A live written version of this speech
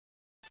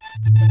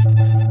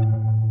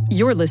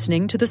You're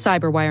listening to the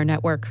Cyberwire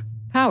Network,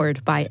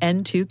 powered by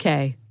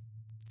N2K.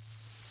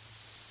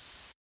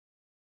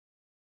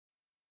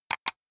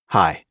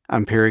 Hi,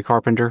 I'm Perry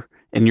Carpenter,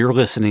 and you're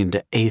listening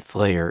to Eighth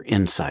Layer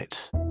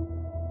Insights.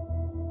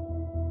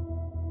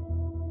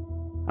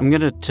 I'm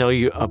going to tell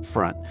you up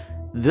front,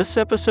 this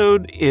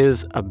episode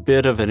is a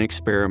bit of an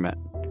experiment.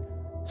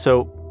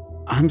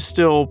 So, I'm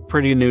still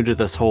pretty new to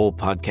this whole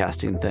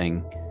podcasting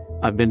thing.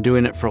 I've been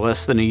doing it for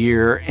less than a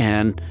year,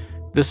 and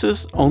this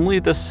is only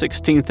the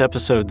 16th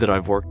episode that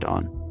I've worked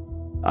on.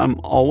 I'm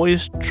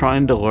always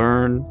trying to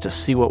learn to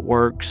see what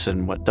works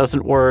and what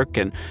doesn't work,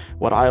 and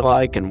what I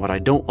like and what I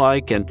don't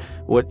like, and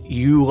what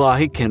you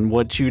like and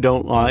what you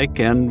don't like,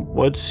 and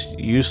what's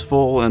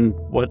useful and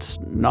what's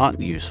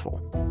not useful.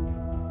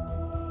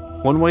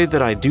 One way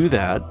that I do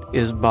that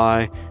is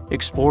by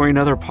exploring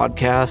other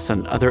podcasts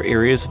and other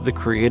areas of the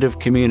creative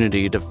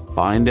community to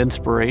find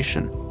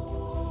inspiration.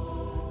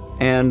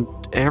 And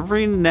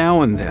every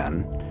now and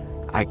then,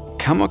 I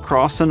come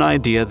across an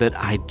idea that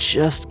I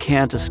just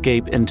can't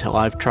escape until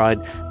I've tried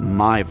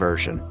my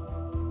version.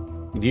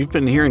 You've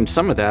been hearing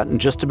some of that in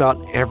just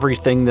about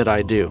everything that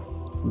I do.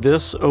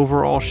 This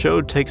overall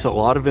show takes a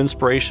lot of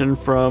inspiration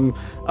from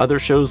other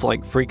shows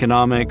like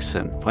Freakonomics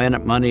and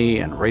Planet Money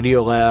and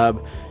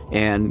Radiolab,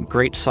 and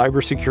great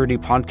cybersecurity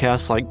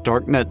podcasts like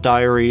Darknet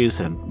Diaries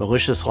and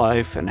Malicious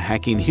Life and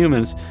Hacking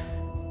Humans.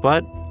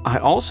 But I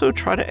also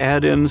try to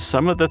add in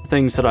some of the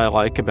things that I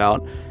like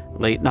about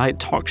late-night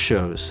talk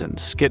shows and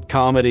skit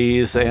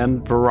comedies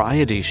and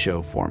variety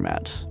show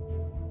formats.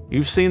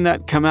 You've seen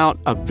that come out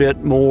a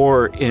bit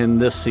more in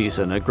this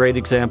season. A great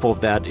example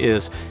of that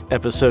is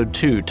episode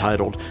 2,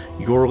 titled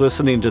You're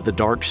Listening to the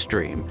Dark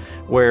Stream,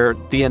 where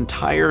the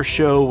entire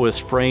show was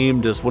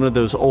framed as one of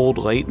those old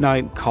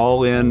late-night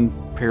call-in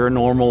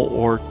paranormal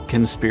or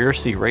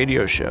conspiracy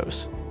radio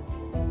shows.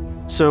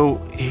 So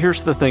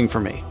here's the thing for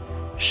me.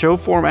 Show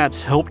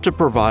formats help to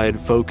provide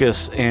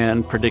focus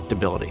and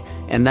predictability,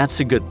 and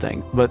that's a good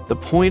thing. But the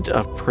point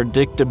of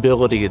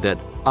predictability that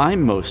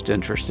I'm most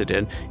interested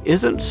in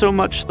isn't so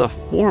much the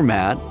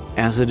format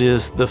as it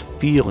is the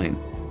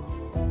feeling.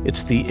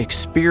 It's the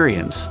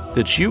experience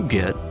that you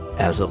get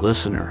as a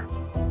listener.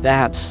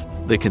 That's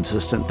the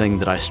consistent thing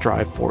that I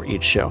strive for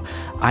each show.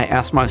 I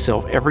ask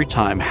myself every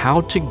time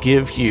how to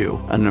give you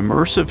an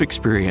immersive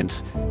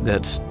experience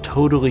that's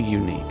totally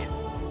unique.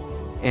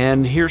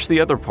 And here's the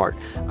other part.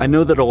 I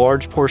know that a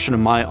large portion of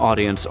my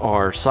audience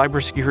are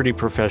cybersecurity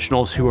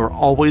professionals who are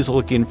always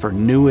looking for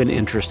new and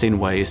interesting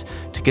ways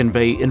to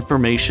convey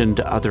information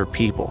to other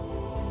people.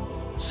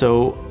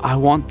 So I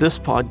want this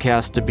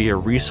podcast to be a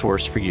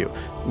resource for you,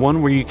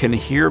 one where you can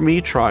hear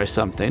me try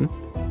something,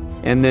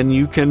 and then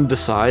you can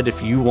decide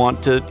if you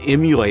want to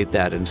emulate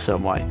that in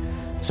some way.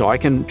 So I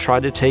can try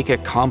to take a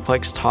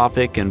complex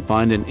topic and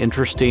find an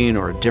interesting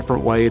or a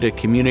different way to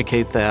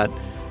communicate that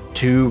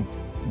to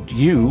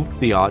you,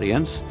 the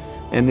audience,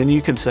 and then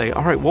you can say,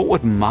 all right, what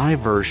would my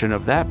version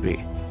of that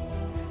be?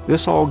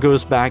 This all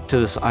goes back to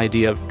this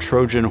idea of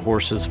Trojan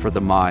horses for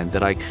the mind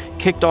that I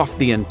kicked off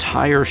the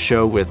entire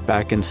show with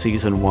back in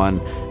season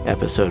 1,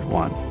 episode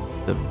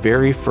 1, the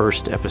very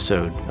first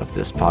episode of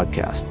this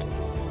podcast.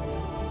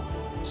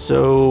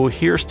 So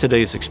here's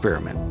today's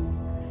experiment.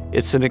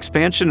 It's an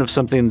expansion of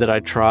something that I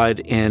tried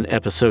in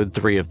episode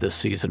 3 of this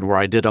season, where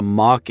I did a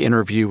mock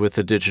interview with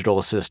a digital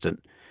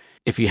assistant.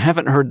 If you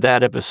haven't heard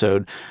that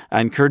episode,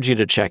 I encourage you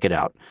to check it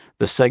out.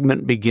 The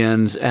segment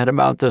begins at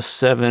about the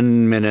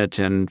 7-minute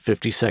and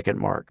 50-second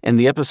mark, and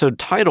the episode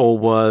title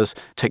was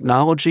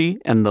Technology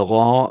and the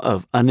Law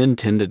of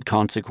Unintended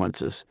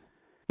Consequences.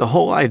 The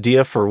whole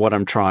idea for what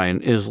I'm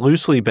trying is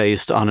loosely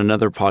based on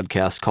another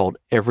podcast called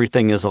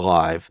Everything is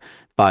Alive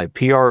by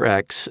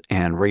PRX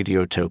and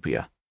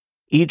Radiotopia.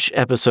 Each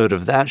episode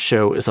of that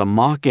show is a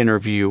mock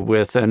interview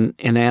with an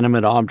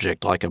inanimate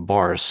object like a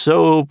bar of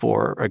soap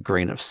or a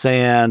grain of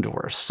sand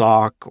or a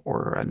sock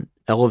or an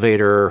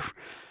elevator.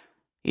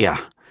 Yeah,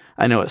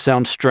 I know it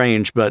sounds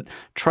strange, but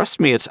trust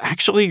me, it's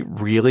actually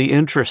really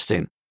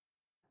interesting.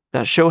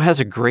 That show has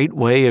a great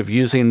way of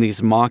using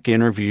these mock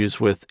interviews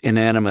with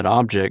inanimate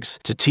objects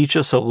to teach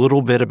us a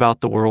little bit about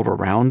the world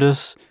around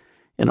us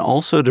and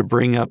also to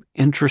bring up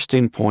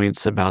interesting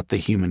points about the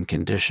human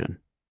condition.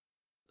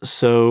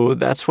 So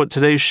that's what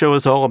today's show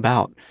is all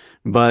about,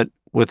 but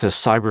with a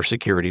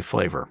cybersecurity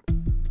flavor.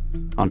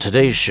 On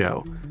today's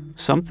show,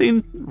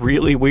 something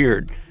really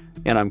weird,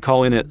 and I'm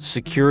calling it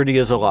Security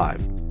is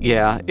Alive.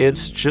 Yeah,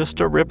 it's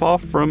just a ripoff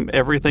from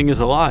Everything is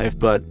Alive,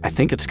 but I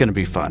think it's going to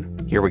be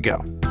fun. Here we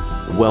go.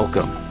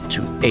 Welcome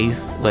to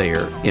Eighth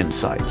Layer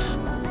Insights.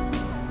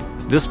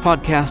 This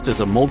podcast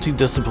is a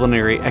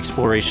multidisciplinary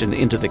exploration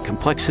into the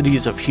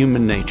complexities of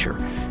human nature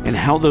and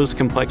how those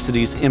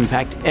complexities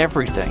impact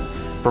everything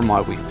from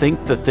why we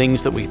think the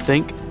things that we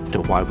think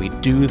to why we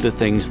do the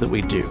things that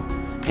we do,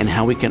 and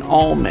how we can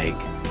all make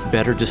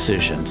better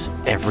decisions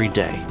every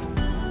day.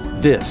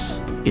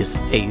 This is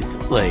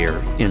Eighth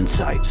Layer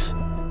Insights,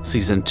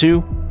 Season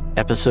 2,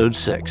 Episode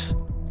 6.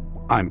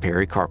 I'm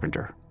Perry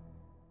Carpenter.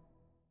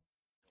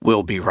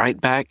 We'll be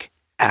right back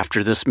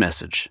after this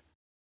message.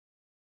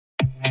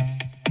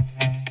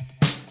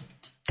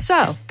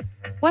 So,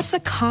 what's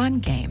a con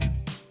game?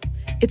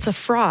 It's a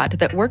fraud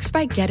that works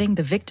by getting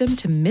the victim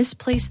to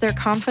misplace their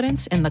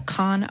confidence in the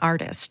con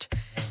artist.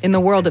 In the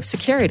world of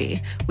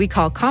security, we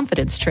call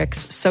confidence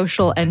tricks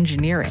social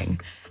engineering.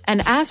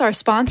 And as our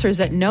sponsors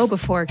at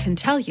KnowBe4 can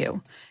tell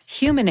you,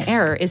 human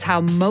error is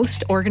how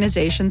most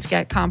organizations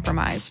get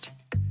compromised.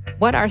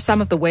 What are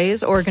some of the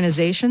ways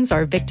organizations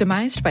are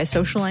victimized by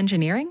social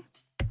engineering?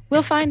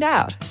 We'll find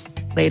out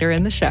later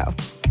in the show.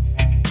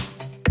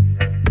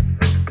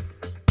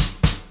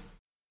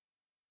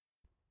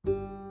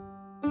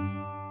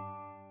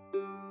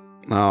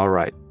 All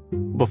right.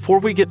 Before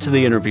we get to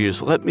the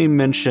interviews, let me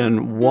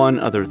mention one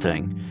other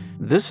thing.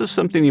 This is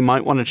something you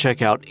might want to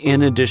check out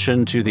in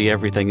addition to the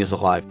Everything is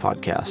Alive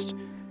podcast.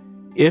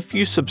 If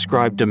you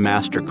subscribe to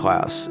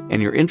Masterclass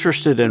and you're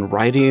interested in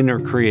writing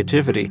or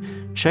creativity,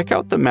 check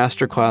out the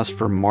Masterclass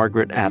for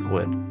Margaret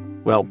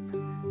Atwood. Well,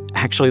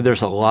 actually,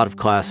 there's a lot of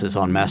classes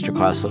on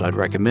Masterclass that I'd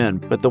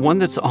recommend, but the one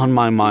that's on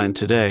my mind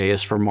today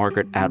is for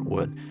Margaret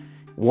Atwood.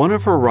 One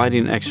of her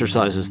writing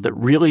exercises that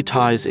really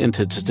ties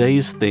into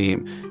today's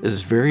theme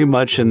is very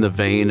much in the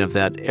vein of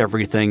that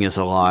everything is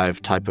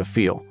alive type of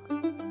feel.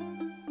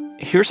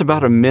 Here's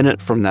about a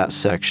minute from that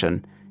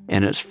section,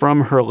 and it's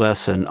from her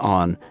lesson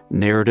on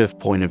narrative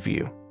point of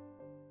view.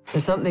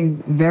 There's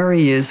something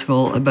very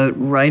useful about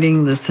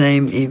writing the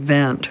same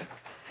event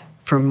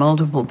from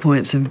multiple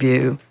points of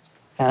view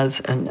as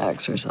an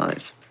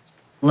exercise.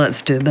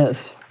 Let's do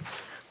this.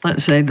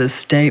 Let's say the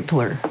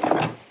stapler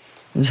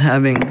is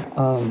having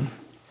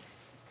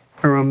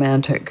a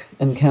romantic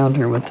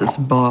encounter with this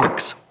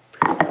box,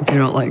 if you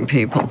don't like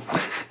people.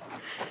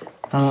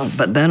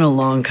 But then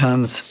along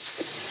comes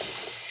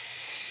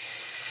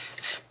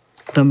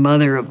the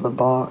mother of the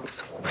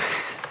box.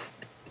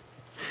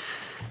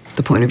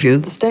 The point of view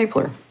of the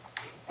stapler,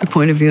 the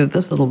point of view of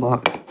this little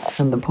box,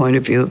 and the point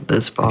of view of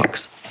this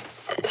box.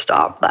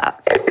 Stop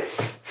that.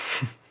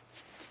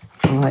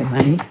 Why,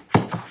 honey?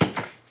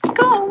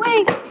 Go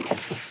away.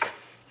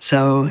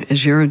 So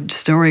is your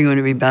story going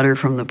to be better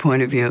from the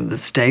point of view of the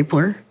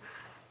stapler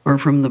or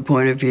from the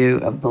point of view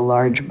of the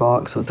large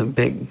box with a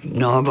big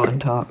knob on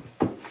top?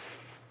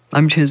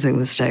 I'm choosing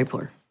the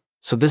stapler.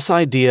 So this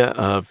idea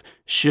of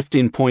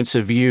shifting points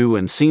of view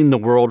and seeing the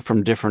world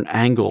from different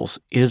angles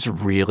is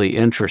really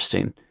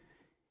interesting.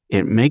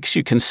 It makes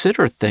you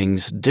consider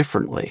things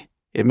differently.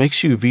 It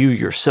makes you view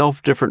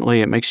yourself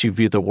differently. It makes you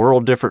view the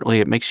world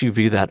differently. It makes you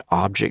view that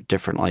object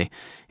differently.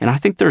 And I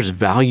think there's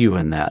value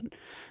in that,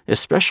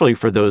 especially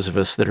for those of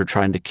us that are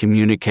trying to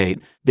communicate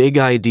big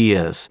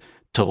ideas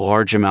to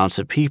large amounts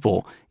of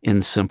people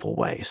in simple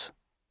ways.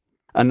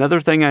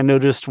 Another thing I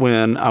noticed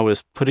when I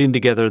was putting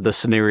together the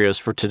scenarios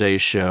for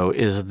today's show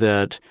is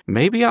that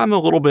maybe I'm a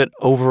little bit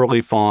overly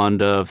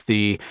fond of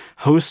the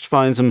host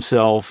finds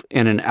himself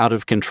in an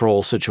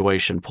out-of-control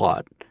situation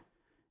plot.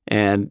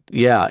 And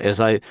yeah,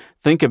 as I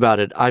think about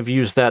it, I've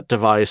used that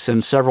device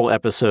in several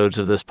episodes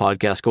of this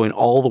podcast, going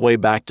all the way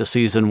back to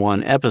Season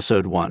 1,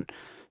 Episode 1.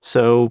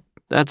 So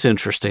that's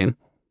interesting.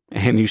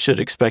 And you should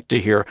expect to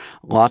hear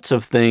lots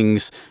of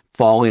things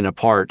falling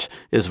apart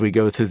as we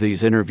go through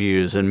these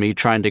interviews and me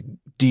trying to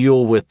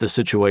deal with the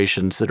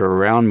situations that are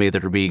around me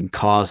that are being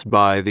caused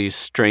by these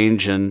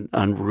strange and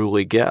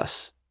unruly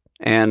guests.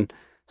 And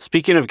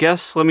speaking of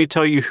guests, let me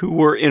tell you who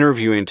we're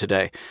interviewing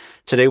today.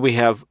 Today we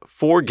have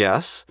 4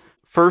 guests.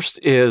 First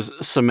is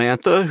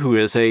Samantha, who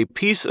is a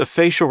piece of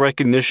facial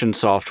recognition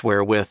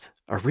software with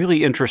a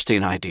really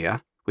interesting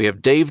idea. We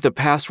have Dave the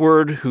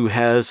Password, who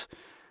has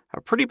a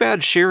pretty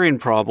bad sharing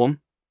problem.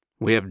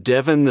 We have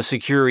Devin, the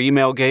secure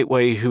email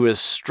gateway, who is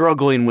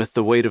struggling with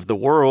the weight of the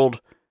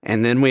world.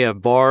 And then we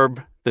have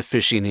Barb, the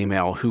phishing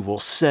email, who will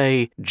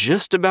say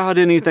just about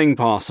anything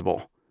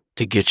possible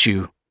to get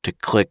you to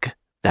click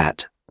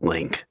that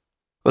link.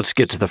 Let's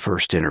get to the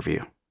first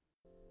interview.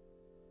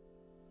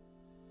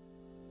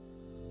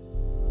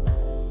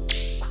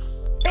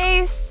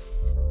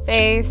 Face,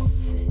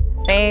 face,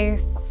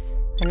 face,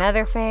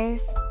 another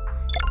face,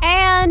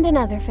 and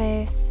another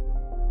face.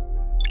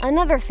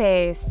 Another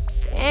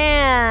face,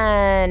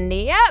 and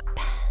yep,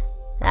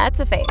 that's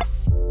a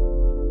face.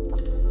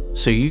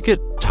 So you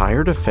get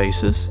tired of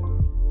faces?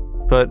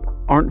 But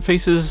aren't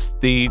faces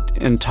the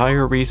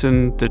entire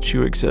reason that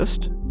you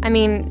exist? I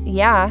mean,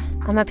 yeah,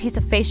 I'm a piece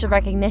of facial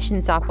recognition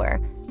software,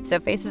 so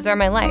faces are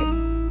my life.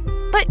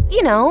 But,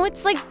 you know,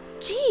 it's like,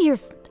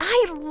 geez,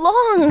 I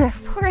long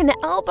for an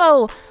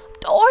elbow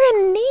or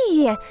a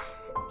knee.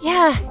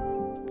 Yeah,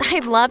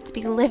 I'd love to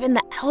be living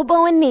the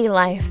elbow and knee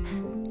life.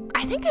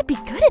 I think I'd be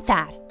good at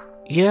that.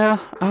 Yeah,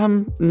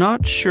 I'm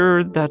not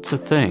sure that's a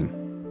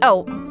thing.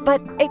 Oh,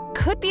 but it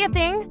could be a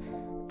thing.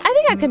 I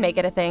think I could make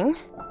it a thing.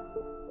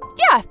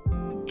 Yeah,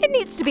 it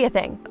needs to be a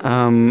thing.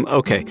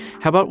 Okay.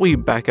 How about we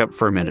back up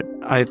for a minute?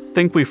 I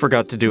think we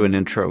forgot to do an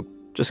intro.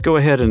 Just go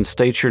ahead and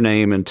state your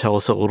name and tell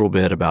us a little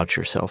bit about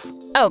yourself.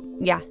 Oh,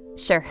 yeah,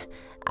 sure.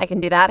 I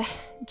can do that.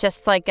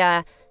 Just like,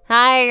 hi,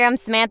 I'm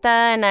Samantha,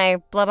 and I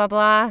blah, blah,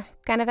 blah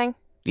kind of thing.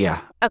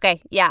 Yeah.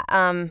 Okay, yeah,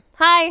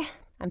 hi,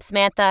 I'm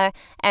Samantha,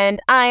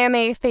 and I am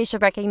a facial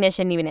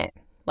recognition unit.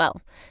 Well,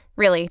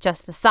 Really,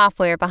 just the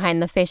software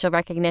behind the facial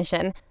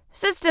recognition.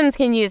 Systems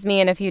can use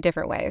me in a few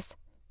different ways.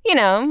 You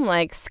know,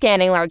 like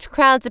scanning large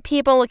crowds of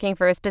people looking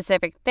for a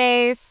specific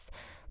face.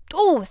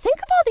 Oh, think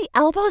of all the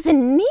elbows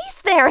and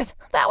knees there.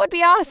 That would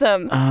be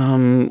awesome.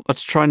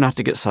 Let's try not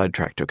to get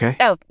sidetracked, okay?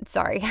 Oh,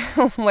 sorry.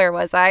 Where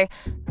was I?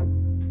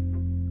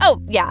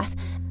 Oh, yeah.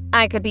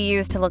 I could be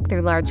used to look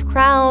through large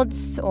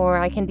crowds, or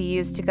I can be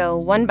used to go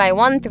one by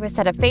one through a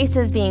set of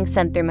faces being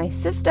sent through my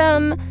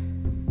system.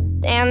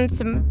 And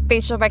some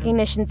facial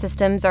recognition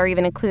systems are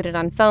even included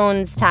on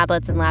phones,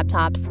 tablets, and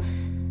laptops.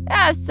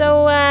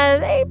 So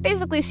they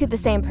basically see the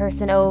same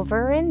person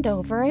over and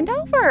over and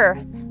over.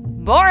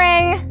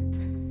 Boring!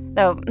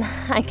 Though,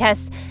 I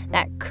guess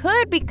that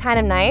could be kind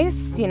of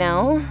nice, you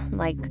know,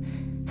 like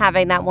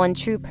having that one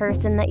true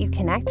person that you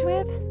connect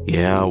with.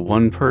 Yeah,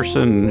 one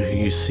person who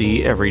you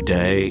see every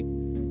day.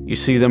 You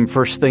see them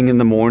first thing in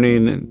the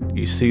morning, and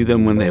you see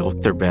them when they look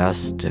their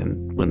best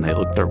and when they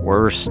look their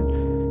worst.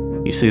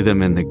 You see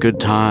them in the good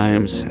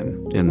times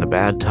and in the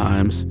bad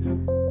times.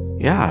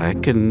 Yeah, I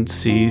can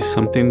see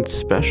something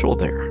special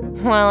there.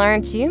 Well,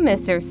 aren't you,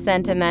 Mr.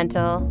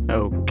 Sentimental?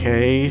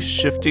 Okay,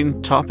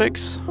 shifting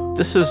topics.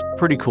 This is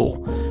pretty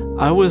cool.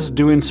 I was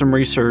doing some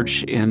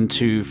research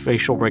into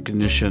facial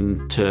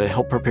recognition to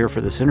help prepare for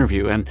this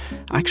interview, and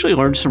I actually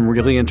learned some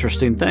really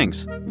interesting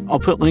things. I'll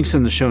put links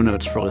in the show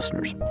notes for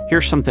listeners.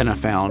 Here's something I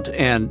found,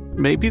 and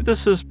maybe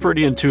this is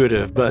pretty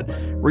intuitive, but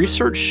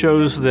research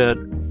shows that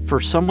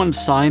for someone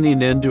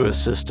signing into a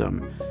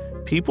system,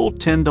 people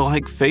tend to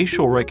like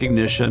facial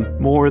recognition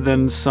more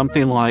than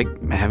something like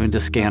having to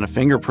scan a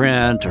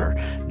fingerprint or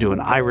do an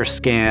iris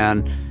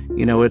scan.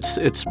 You know,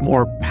 it's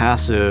more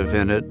passive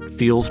and it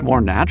feels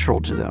more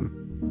natural to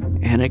them.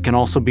 And it can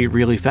also be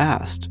really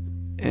fast.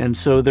 And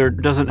so there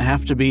doesn't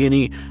have to be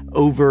any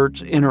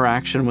overt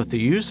interaction with the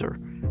user.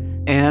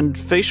 And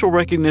facial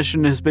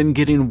recognition has been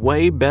getting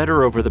way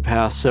better over the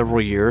past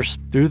several years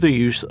through the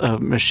use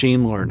of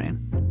machine learning.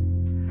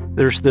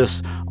 There's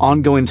this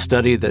ongoing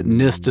study that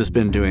NIST has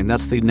been doing.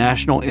 That's the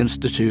National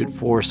Institute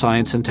for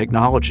Science and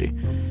Technology.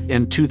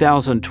 In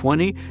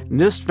 2020,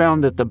 NIST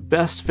found that the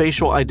best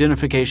facial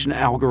identification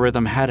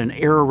algorithm had an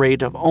error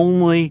rate of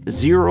only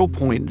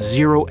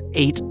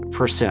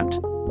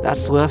 0.08%.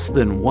 That's less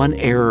than one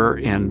error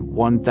in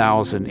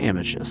 1,000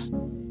 images.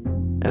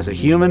 As a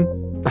human,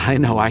 I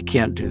know I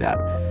can't do that.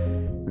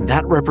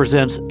 That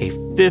represents a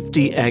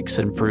 50x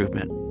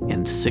improvement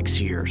in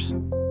 6 years.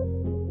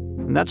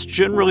 And that's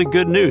generally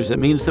good news. It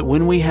means that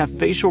when we have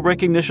facial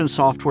recognition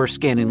software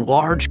scanning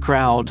large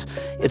crowds,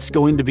 it's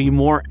going to be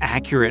more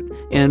accurate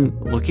in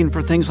looking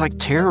for things like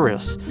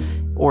terrorists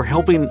or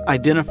helping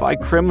identify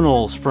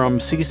criminals from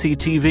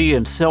CCTV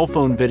and cell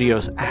phone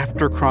videos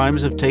after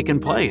crimes have taken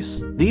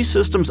place. These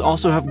systems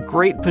also have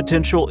great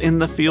potential in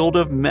the field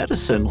of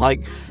medicine.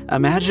 Like,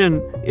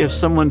 imagine if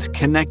someone's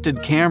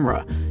connected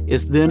camera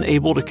is then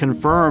able to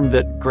confirm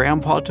that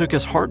Grandpa took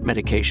his heart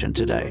medication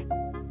today.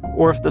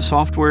 Or if the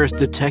software is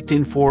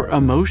detecting for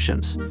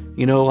emotions,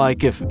 you know,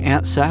 like if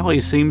Aunt Sally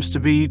seems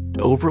to be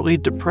overly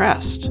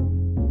depressed.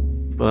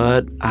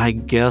 But I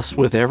guess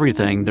with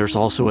everything, there's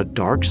also a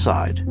dark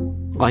side.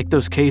 Like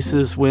those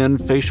cases when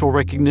facial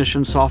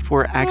recognition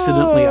software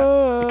accidentally...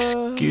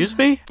 Excuse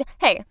me?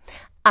 Hey,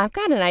 I've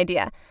got an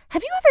idea.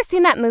 Have you ever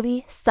seen that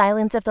movie,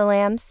 Silence of the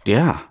Lambs?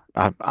 Yeah,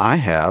 I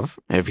have.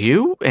 Have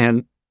you?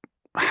 And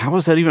how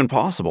is that even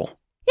possible?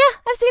 Yeah,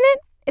 I've seen it.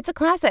 It's a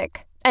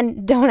classic.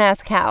 And don't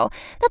ask how.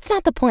 That's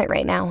not the point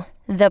right now.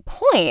 The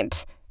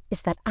point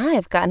is that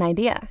I've got an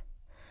idea.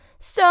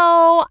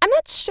 So, I'm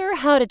not sure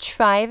how to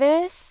try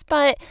this,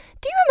 but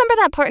do you remember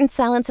that part in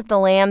Silence of the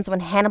Lambs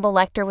when Hannibal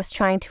Lecter was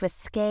trying to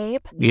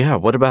escape? Yeah,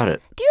 what about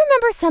it? Do you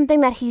remember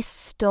something that he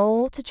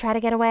stole to try to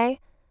get away?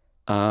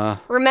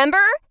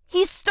 Remember?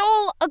 He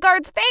stole a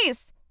guard's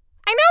face.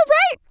 I know,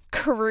 right?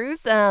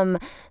 Gruesome,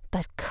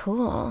 but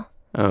cool.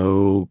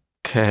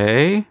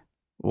 Okay.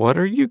 What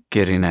are you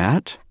getting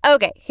at?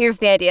 Okay, here's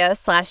the idea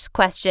 /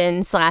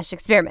 question /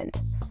 experiment.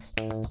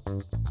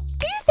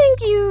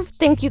 Do you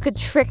think you could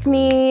trick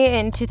me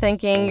into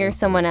thinking you're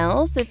someone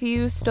else if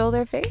you stole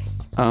their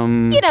face?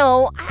 You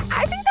know,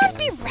 I think that'd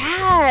be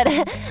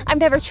rad. I've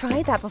never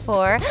tried that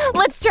before.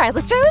 Let's try.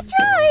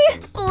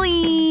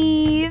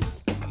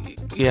 Please.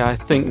 Yeah, I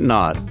think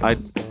not. I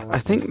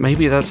think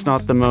maybe that's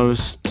not the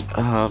most,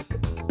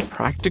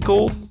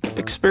 practical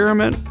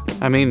experiment.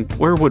 I mean,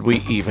 where would we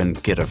even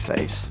get a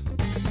face?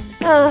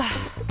 Well,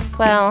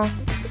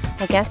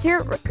 I guess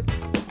you're...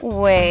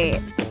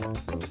 Wait.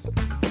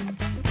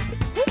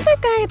 Who's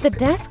that guy at the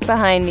desk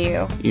behind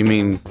you? You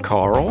mean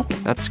Carl?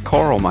 That's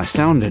Carl, my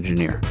sound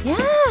engineer.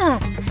 Yeah,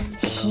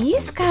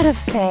 he's got a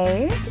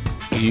face.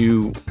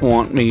 You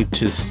want me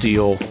to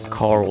steal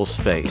Carl's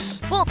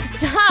face? Well,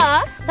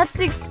 duh! That's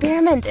the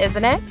experiment,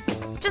 isn't it?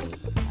 Just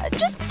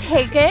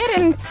take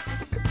it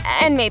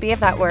and maybe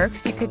if that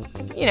works, you could,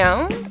 you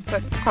know,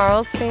 put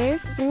Carl's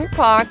face in your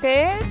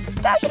pocket,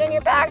 stash it in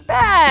your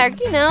backpack,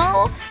 you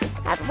know,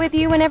 have it with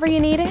you whenever you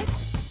need it.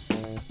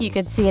 You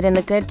could see it in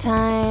the good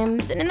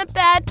times and in the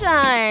bad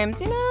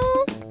times, you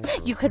know.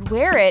 You could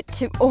wear it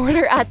to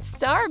order at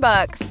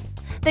Starbucks.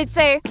 They'd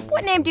say,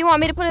 what name do you want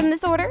me to put in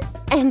this order?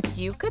 And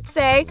you could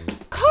say,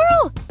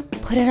 Carl.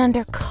 Put it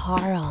under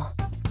Carl.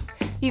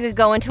 You could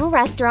go into a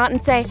restaurant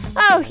and say,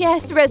 oh,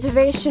 yes,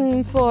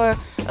 reservation for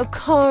a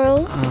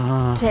Carl.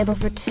 Table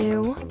for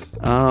 2.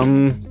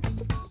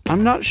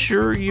 I'm not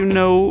sure you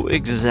know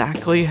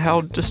exactly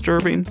how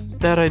disturbing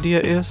that idea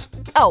is.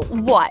 Oh,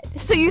 what?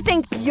 So you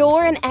think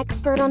you're an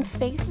expert on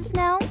faces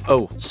now?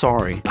 Oh,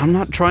 sorry. I'm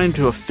not trying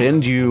to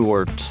offend you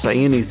or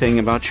say anything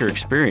about your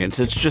experience.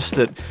 It's just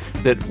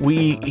that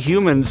we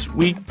humans,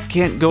 we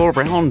can't go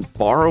around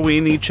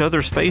borrowing each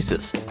other's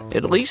faces.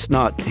 At least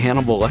not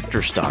Hannibal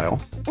Lecter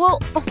style. Well,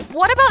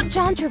 what about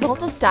John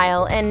Travolta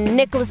style and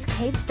Nicolas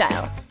Cage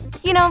style?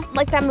 You know,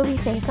 like that movie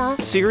Face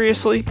Off?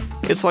 Seriously?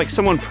 It's like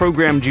someone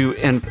programmed you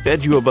and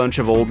fed you a bunch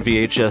of old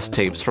VHS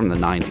tapes from the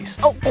 90s.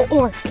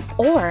 Oh,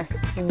 or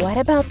what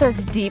about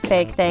those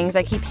deepfake things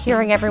I keep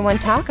hearing everyone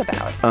talk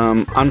about?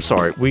 I'm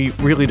sorry. We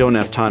really don't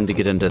have time to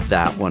get into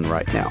that one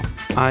right now.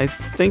 I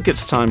think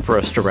it's time for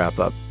us to wrap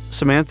up.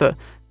 Samantha,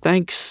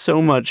 thanks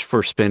so much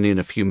for spending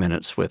a few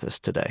minutes with us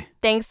today.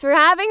 Thanks for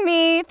having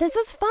me. This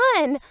was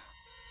fun.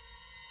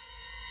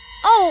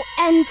 Oh,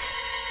 and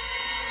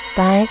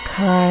bye,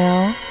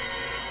 Carl.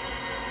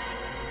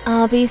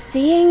 I'll be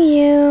seeing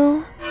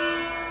you.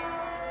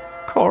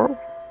 Carl,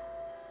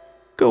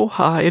 go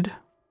hide.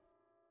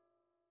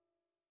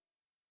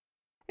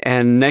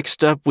 And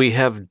next up, we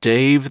have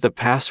Dave the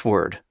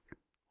Password.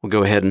 We'll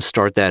go ahead and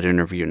start that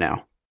interview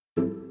now.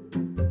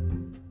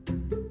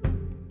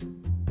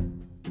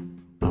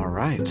 All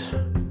right.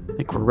 I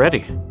think we're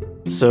ready.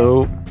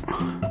 So,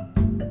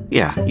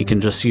 yeah, you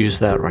can just use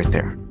that right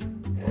there.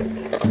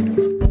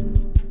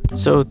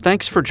 So,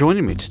 thanks for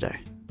joining me today.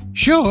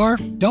 Sure,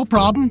 no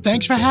problem.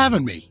 Thanks for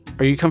having me.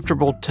 Are you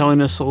comfortable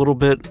telling us a little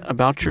bit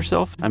about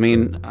yourself? I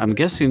mean, I'm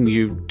guessing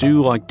you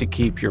do like to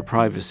keep your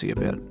privacy a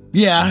bit.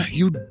 Yeah,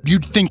 you'd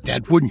think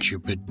that, wouldn't you?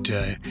 But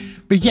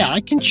yeah,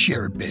 I can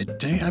share a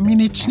bit. I mean,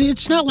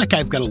 it's not like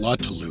I've got a lot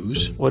to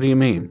lose. What do you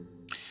mean?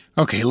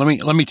 Okay,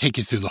 let me take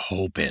you through the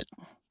whole bit.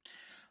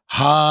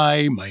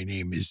 Hi, my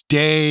name is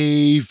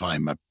Dave.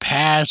 I'm a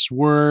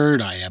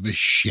password. I have a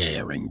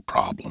sharing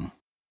problem.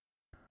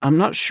 I'm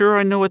not sure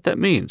I know what that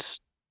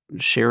means.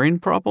 Sharing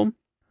problem?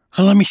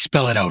 Well, let me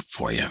spell it out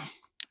for you.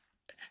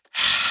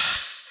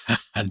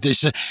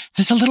 There's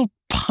a little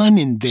pun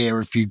in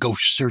there if you go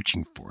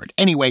searching for it.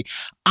 Anyway,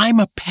 I'm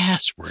a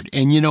password,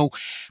 and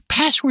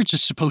passwords are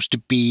supposed to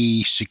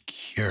be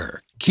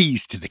secure,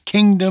 keys to the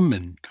kingdom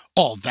and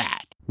all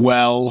that.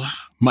 Well,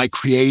 my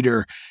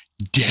creator,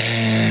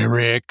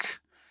 Derek,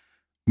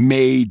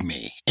 made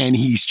me, and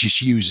he's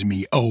just using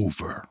me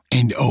over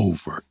and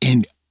over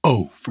and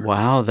over.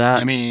 Wow,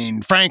 I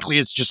mean, frankly,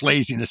 it's just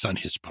laziness on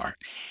his part.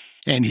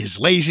 And his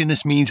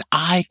laziness means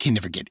I can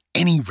never get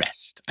any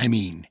rest. I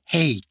mean,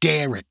 hey,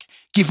 Derek,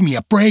 give me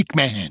a break,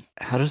 man.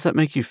 How does that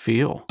make you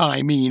feel?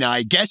 I mean,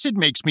 I guess it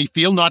makes me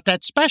feel not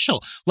that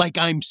special, like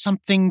I'm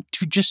something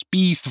to just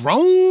be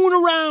thrown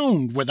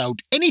around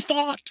without any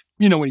thought.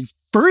 When he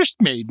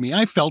first made me,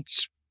 I felt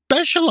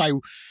special.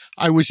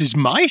 I was his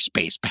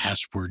MySpace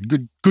password.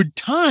 Good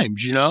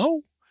times,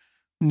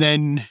 And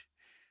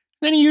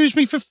then he used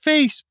me for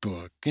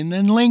Facebook, and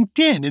then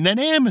LinkedIn, and then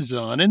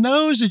Amazon, and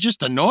those are just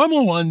the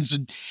normal ones.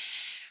 And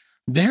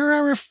there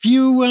are a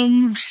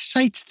few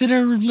sites that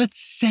are,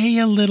 let's say,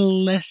 a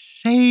little less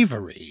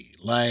savory,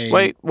 like...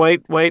 Wait.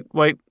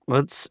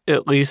 Let's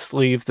at least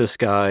leave this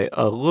guy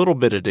a little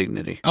bit of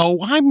dignity. Oh,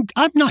 I'm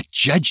not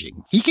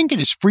judging. He can get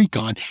his freak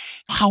on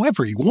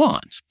however he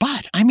wants.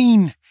 But, I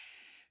mean,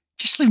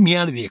 just leave me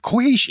out of the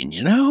equation,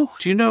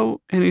 Do you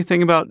know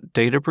anything about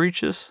data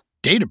breaches?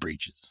 Data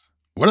breaches?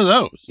 What are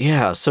those?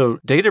 Yeah, so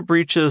data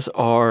breaches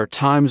are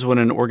times when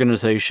an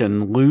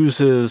organization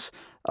loses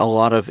a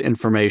lot of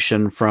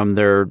information from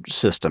their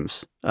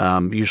systems.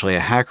 Usually a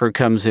hacker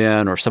comes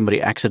in or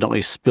somebody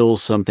accidentally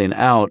spills something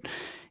out.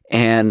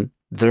 And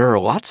there are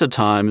lots of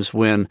times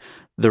when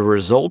the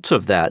result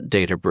of that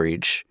data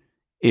breach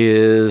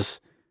is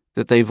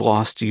that they've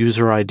lost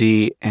user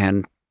ID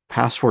and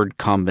password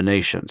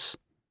combinations.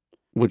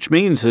 Which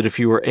means that if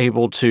you were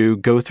able to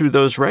go through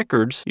those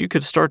records, you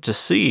could start to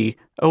see,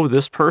 oh,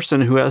 this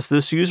person who has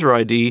this user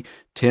ID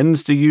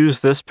tends to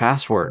use this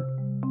password.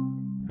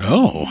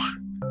 Oh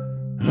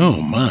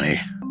my.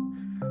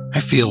 I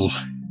feel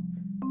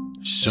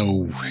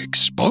so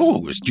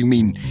exposed. You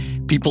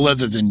mean people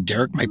other than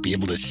Derek might be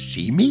able to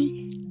see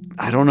me?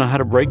 I don't know how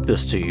to break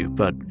this to you,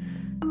 but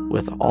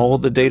with all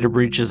the data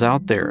breaches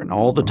out there and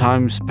all the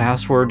times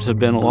passwords have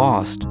been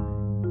lost,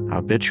 I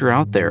bet you're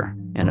out there.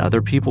 And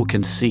other people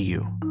can see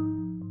you.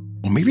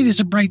 Well, maybe there's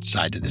a bright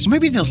side to this.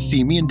 Maybe they'll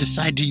see me and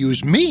decide to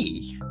use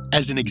me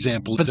as an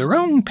example for their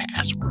own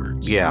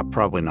passwords. Yeah,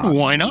 probably not.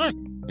 Why not?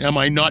 Am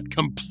I not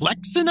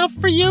complex enough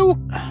for you?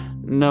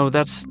 No,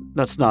 that's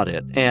not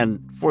it. And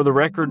for the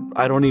record,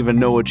 I don't even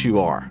know what you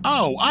are.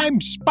 Oh,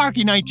 I'm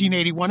Sparky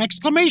 1981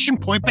 exclamation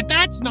point, but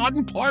that's not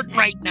important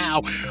right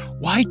now.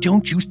 Why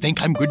don't you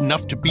think I'm good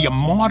enough to be a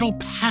model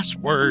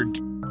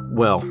password?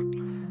 Well,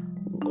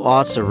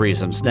 lots of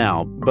reasons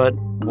now, but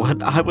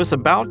what I was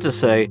about to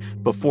say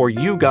before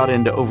you got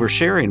into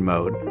oversharing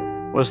mode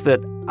was that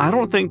I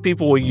don't think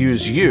people will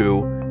use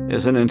you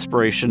as an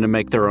inspiration to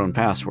make their own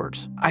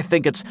passwords. I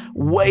think it's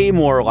way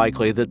more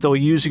likely that they'll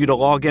use you to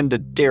log into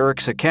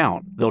Derek's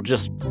account. They'll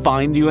just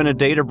find you in a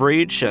data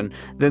breach, and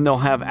then they'll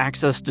have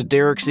access to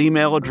Derek's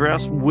email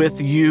address with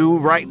you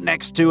right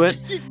next to it,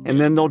 and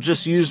then they'll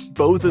just use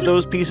both of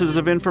those pieces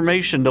of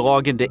information to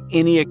log into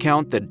any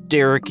account that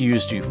Derek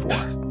used you for.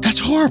 That's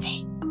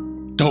horrible.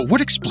 Though it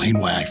would explain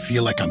why I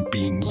feel like I'm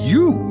being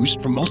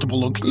used from multiple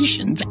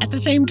locations at the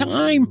same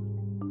time.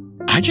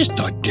 I just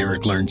thought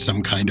Derek learned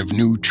some kind of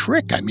new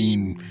trick. I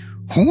mean,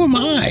 who am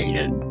I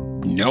to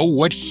know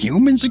what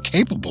humans are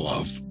capable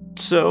of?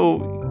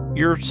 So,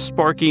 you're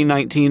Sparky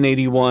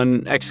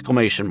 1981 !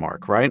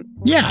 Right?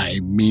 Yeah, I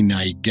mean,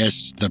 I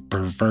guess the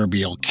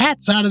proverbial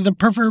cat's out of the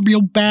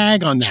proverbial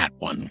bag on that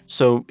one.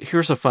 So,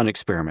 here's a fun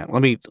experiment.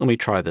 Let me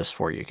try this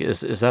for you.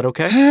 Is that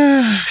okay?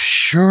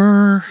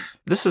 Sure.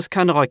 This is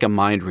kind of like a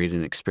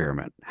mind-reading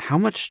experiment. How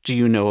much do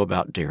you know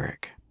about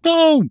Derek?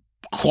 Oh,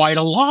 quite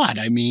a lot.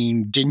 I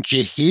mean, didn't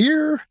you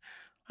hear?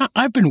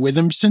 I've been with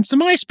him since the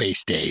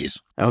MySpace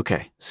days.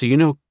 Okay, so you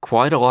know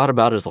quite a lot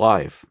about his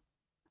life.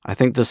 I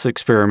think this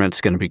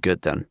experiment's going to be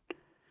good then.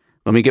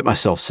 Let me get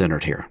myself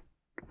centered here.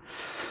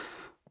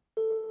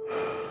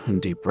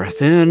 And deep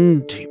breath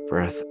in, deep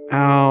breath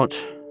out,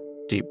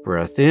 deep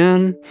breath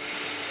in,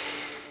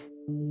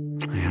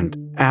 and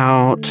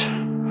out.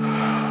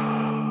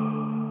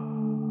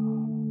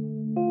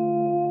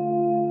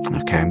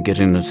 Okay, I'm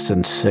getting a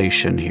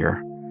sensation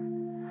here.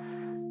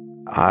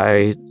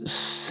 I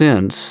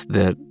sense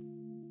that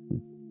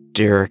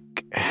Derek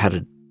had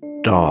a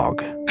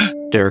dog.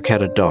 Derek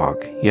had a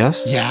dog,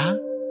 yes? Yeah?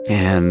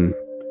 And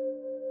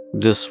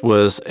this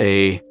was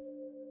a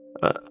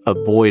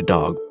boy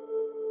dog.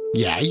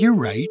 Yeah, you're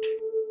right.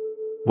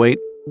 Wait.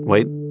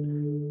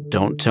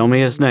 Don't tell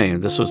me his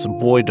name. This was a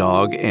boy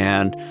dog,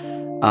 and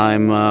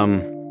I'm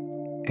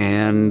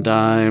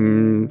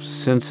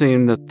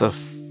sensing that the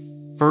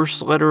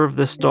first letter of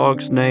this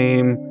dog's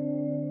name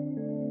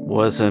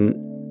was an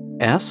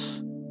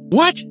S?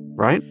 What?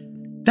 Right?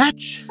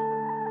 That's...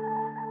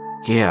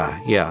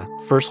 Yeah.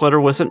 First letter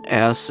was an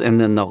S, and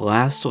then the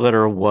last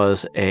letter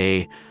was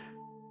a...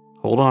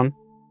 Hold on.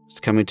 It's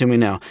coming to me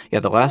now.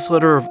 Yeah, the last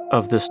letter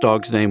of this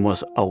dog's name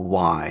was a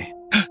Y.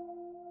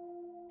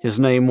 His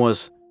name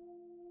was...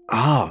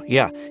 Oh,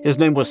 yeah. His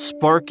name was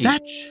Sparky.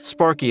 That's...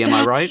 Sparky, am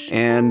I right?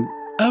 And...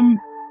 I'm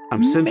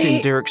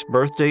sensing Derek's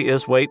birthday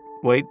is... Wait,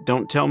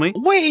 don't tell me.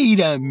 Wait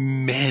a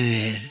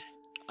minute.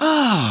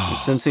 Oh. I'm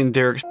sensing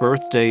Derek's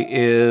birthday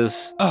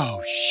is...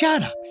 Oh,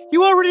 shut up.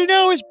 You already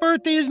know his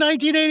birthday is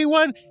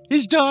 1981.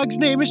 His dog's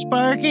name is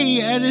Sparky,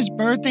 and his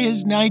birthday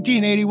is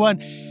 1981.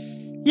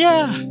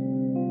 Yeah.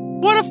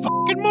 What a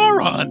fucking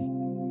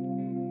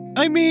moron.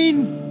 I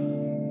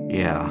mean...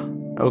 Yeah,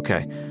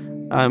 okay.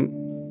 I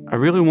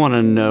really want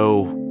to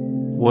know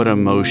what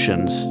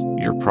emotions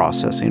you're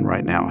processing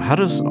right now. How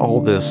does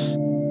all this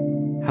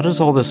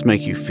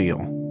make you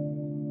feel?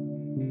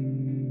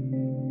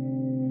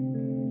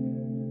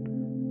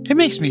 It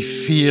makes me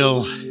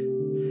feel,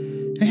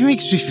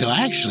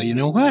 actually, you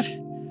know what?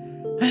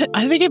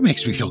 I think it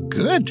makes me feel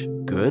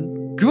good. Good?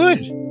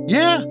 Good,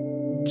 yeah.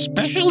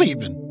 Special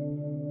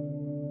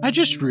even. I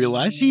just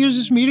realized he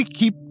uses me to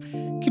keep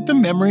the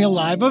memory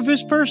alive of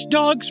his first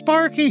dog,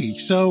 Sparky.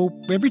 So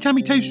every time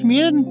he types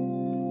me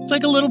in, it's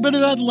like a little bit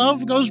of that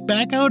love goes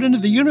back out into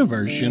the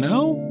universe, you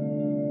know?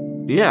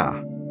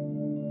 Yeah,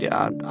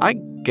 I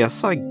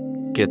guess I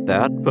get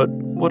that, but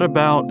what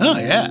about... Oh,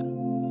 yeah.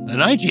 The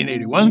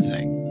 1981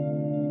 thing.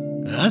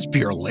 That's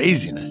pure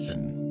laziness,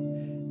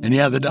 and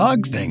yeah, the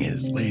dog thing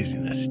is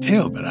laziness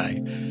too, but I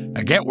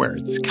get where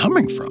it's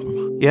coming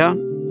from. Yeah,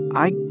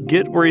 I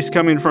get where he's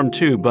coming from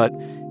too, but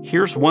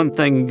here's one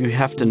thing you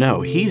have to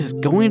know. He's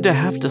going to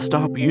have to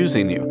stop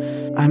using you.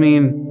 I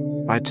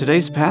mean, by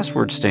today's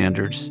password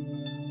standards,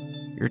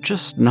 you're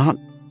just not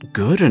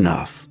good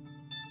enough.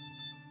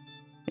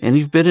 And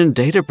you've been in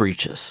data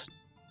breaches.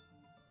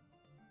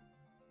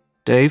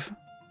 Dave?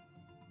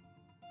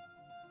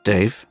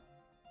 Dave?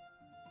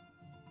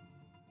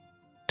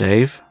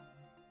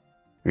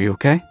 Are you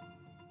okay?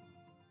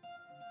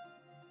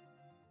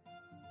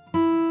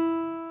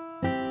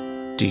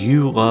 Do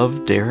you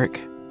love Derek?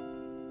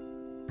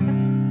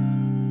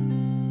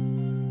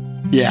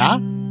 Yeah?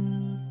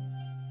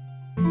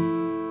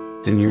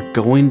 Then you're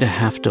going to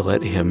have to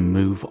let him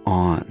move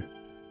on.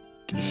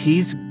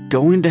 He's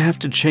going to have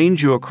to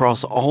change you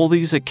across all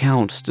these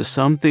accounts to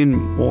something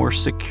more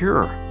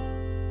secure.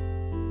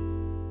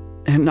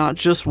 And not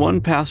just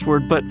one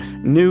password, but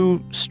new,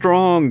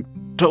 strong,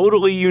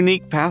 totally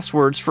unique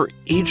passwords for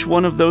each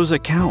one of those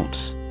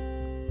accounts.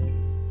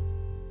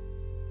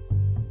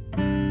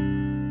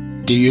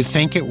 Do you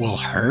think it will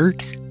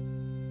hurt?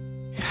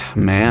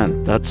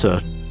 Man, that's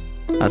a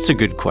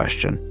good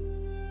question.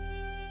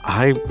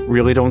 I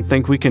really don't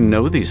think we can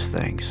know these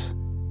things.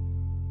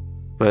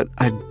 But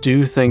I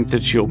do think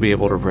that you'll be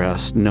able to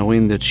rest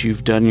knowing that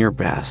you've done your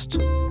best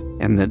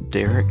and that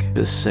Derek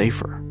is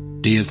safer.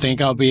 Do you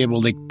think I'll be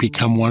able to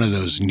become one of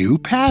those new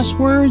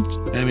passwords?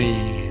 I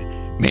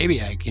mean, maybe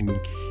I can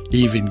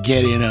even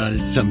get in on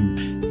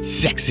some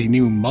sexy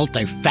new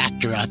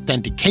multi-factor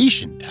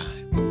authentication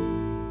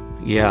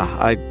time. Yeah,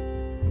 I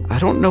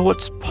don't know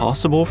what's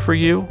possible for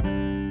you,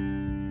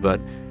 but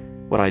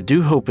what I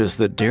do hope is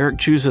that Derek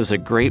chooses a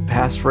great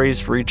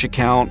passphrase for each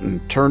account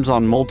and turns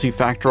on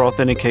multi-factor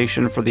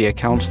authentication for the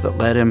accounts that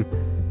let him,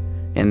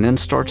 and then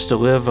starts to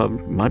live a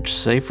much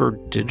safer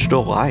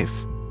digital life.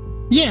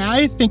 Yeah,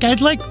 I think I'd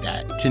like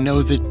that, to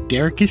know that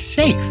Derek is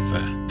safe.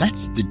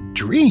 That's the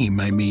dream.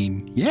 I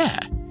mean, yeah,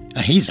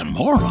 he's a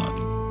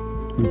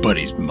moron, but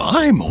he's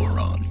my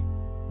moron.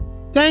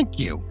 Thank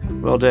you.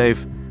 Well,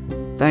 Dave,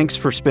 thanks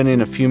for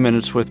spending a few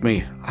minutes with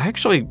me. I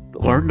actually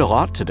learned a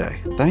lot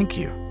today. Thank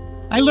you.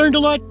 I learned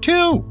a lot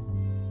too.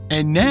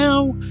 And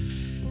now,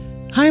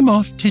 I'm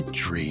off to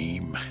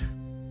dream.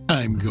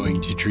 I'm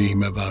going to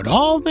dream about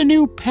all the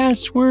new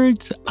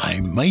passwords I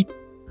might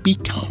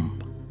become.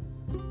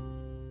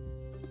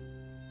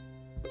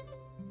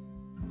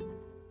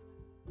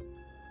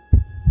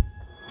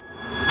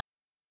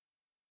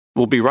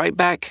 We'll be right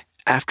back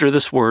after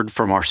this word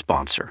from our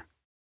sponsor.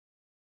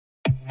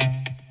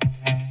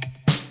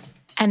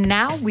 And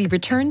now we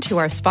return to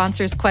our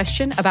sponsor's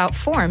question about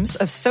forms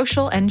of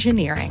social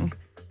engineering.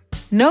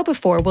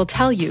 KnowBe4 will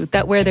tell you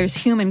that where there's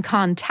human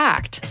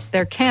contact,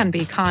 there can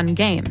be con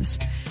games.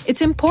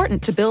 It's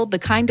important to build the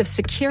kind of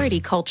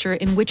security culture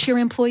in which your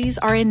employees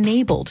are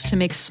enabled to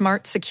make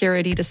smart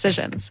security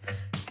decisions.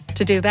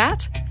 To do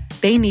that,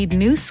 they need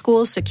new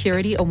school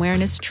security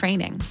awareness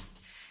training.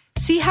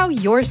 See how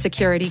your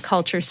security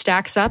culture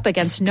stacks up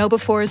against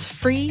KnowBe4's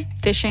free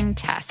phishing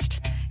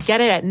test.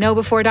 Get it at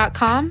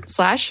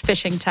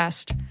knowbe4.com/phishing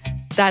test.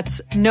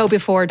 That's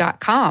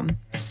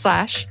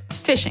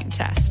knowbe4.com/phishing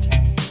test.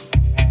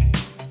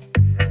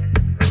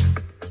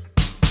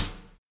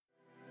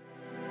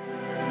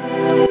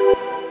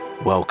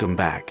 Welcome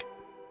back.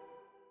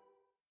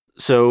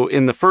 So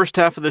in the first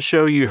half of the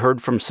show, you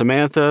heard from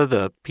Samantha,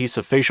 the piece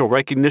of facial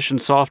recognition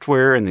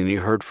software, and then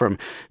you heard from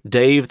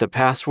Dave, the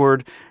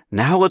password.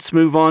 Now let's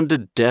move on to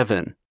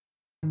Devin.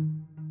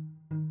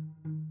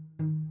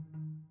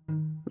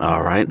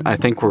 All right, I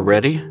think we're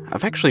ready.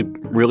 I've actually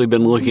really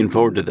been looking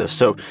forward to this,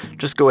 so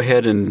just go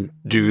ahead and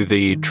do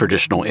the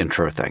traditional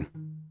intro thing.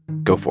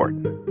 Go for it.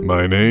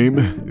 My name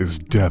is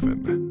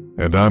Devin,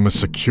 and I'm a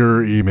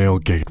secure email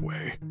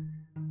gateway.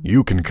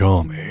 You can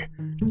call me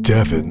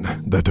Devin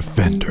the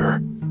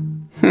Defender.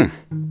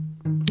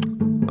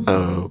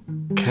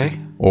 Okay.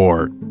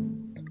 Or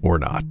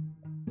not.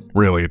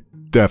 Really,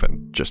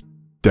 Devin. Just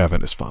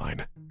Devin is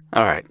fine.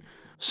 All right.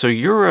 So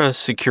you're a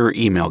secure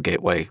email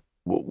gateway.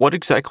 What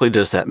exactly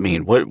does that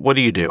mean? What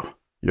do you do?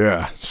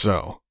 Yeah,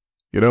 so,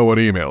 you know what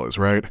email is,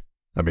 right?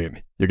 I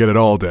mean, you get it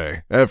all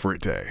day, every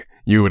day.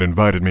 You had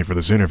invited me for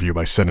this interview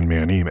by sending me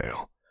an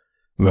email.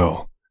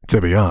 Though,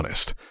 to be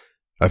honest,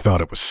 I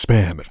thought it was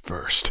spam at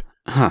first.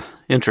 Huh,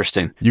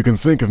 interesting. You can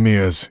think of me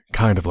as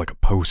kind of like a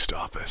post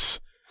office.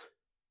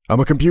 I'm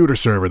a computer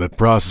server that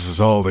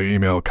processes all the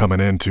email coming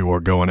into or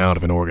going out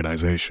of an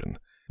organization.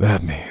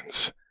 That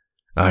means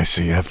I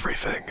see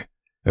everything,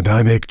 and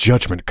I make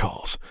judgment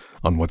calls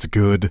on what's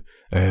good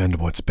and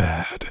what's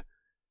bad.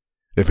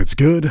 If it's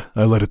good,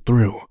 I let it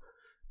through.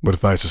 But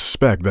if I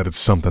suspect that it's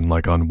something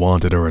like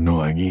unwanted or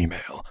annoying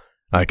email,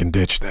 I can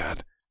ditch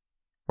that.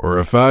 Or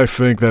if I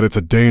think that it's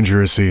a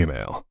dangerous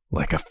email,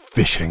 like a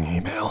phishing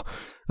email,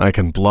 I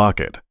can block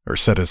it or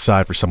set it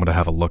aside for someone to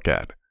have a look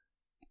at.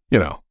 You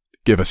know,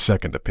 give a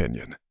second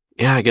opinion.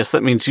 Yeah, I guess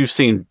that means you've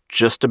seen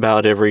just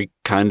about every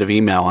kind of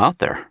email out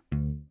there.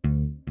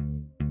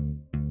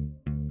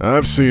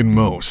 I've seen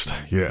most,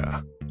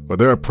 yeah. But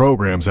there are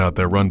programs out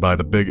there run by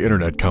the big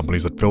internet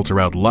companies that filter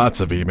out lots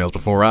of emails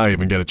before I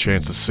even get a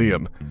chance to see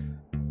them.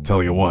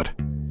 Tell you what,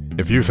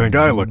 if you think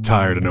I look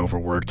tired and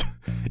overworked,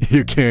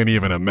 you can't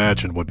even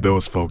imagine what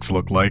those folks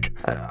look like.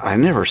 I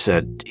never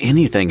said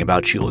anything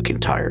about you looking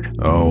tired.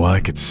 Oh,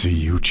 I could see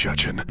you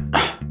judging.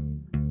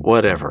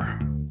 Whatever.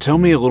 Tell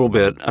me a little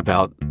bit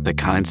about the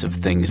kinds of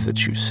things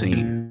that you've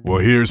seen. Well,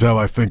 here's how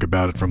I think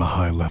about it from a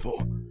high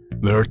level.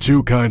 There are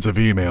two kinds of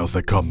emails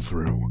that come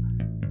through.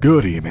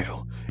 Good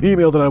email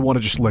that I want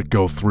to just let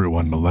go through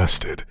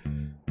unmolested.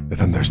 And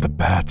then there's the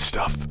bad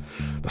stuff.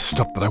 The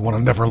stuff that I want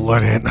to never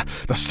let in.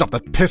 The stuff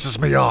that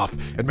pisses me off.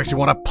 It makes me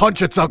want to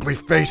punch its ugly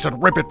face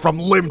and rip it from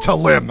limb to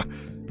limb.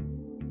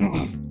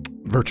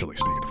 Virtually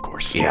speaking, of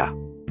course. Yeah.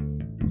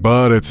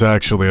 But it's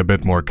actually a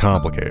bit more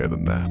complicated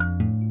than that.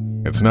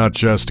 It's not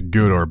just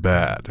good or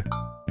bad.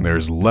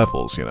 There's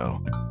levels, you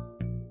know.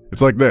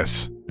 It's like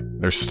this.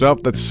 There's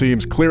stuff that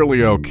seems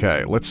clearly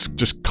okay. Let's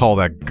just call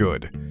that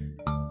good.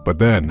 But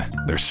then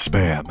there's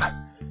spam.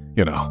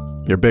 You know,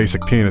 your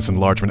basic penis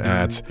enlargement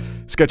ads,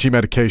 sketchy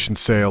medication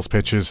sales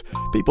pitches,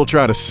 people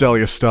try to sell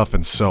you stuff,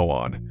 and so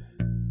on.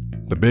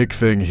 The big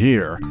thing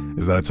here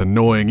is that it's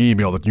annoying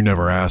email that you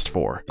never asked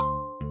for.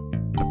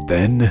 But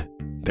then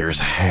there's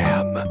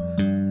ham.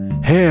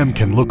 Ham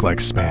can look like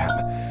spam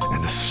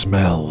and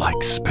smell like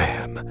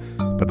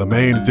spam. But the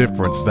main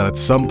difference is that at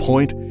some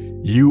point,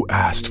 you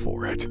asked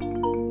for it.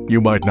 You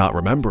might not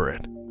remember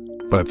it,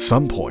 but at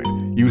some point,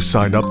 you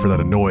signed up for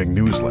that annoying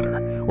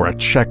newsletter or a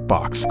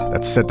checkbox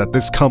that said that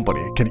this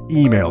company can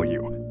email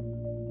you.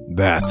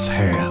 That's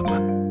ham.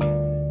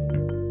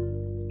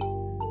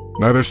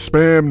 Neither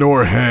spam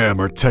nor ham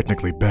are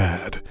technically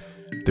bad.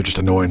 They're just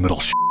annoying little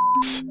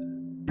shits.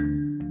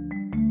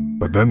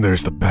 But then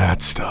there's the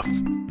bad stuff.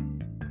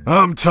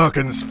 I'm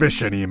talking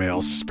phishing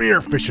emails,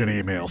 spear phishing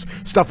emails,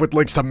 stuff with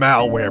links to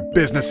malware,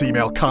 business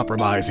email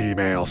compromise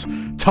emails.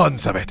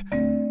 Tons of it.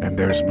 And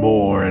there's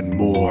more and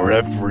more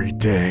every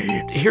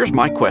day. Here's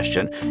my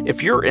question.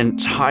 If your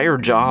entire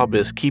job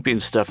is keeping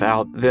stuff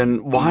out,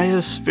 then why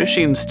is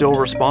phishing still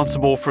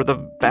responsible for the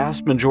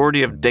vast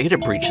majority of data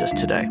breaches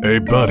today? Hey,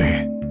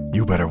 buddy,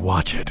 you better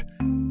watch it.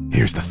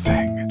 Here's the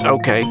thing.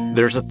 Okay,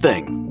 there's a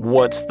thing.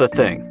 What's the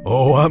thing?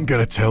 Oh, I'm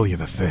gonna tell you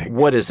the thing.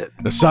 What is it?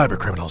 The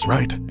cybercriminals,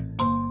 right?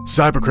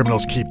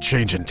 Cybercriminals keep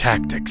changing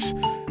tactics.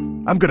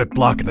 I'm good at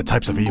blocking the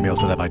types of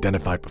emails that I've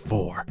identified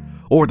before,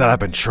 or that I've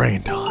been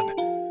trained on.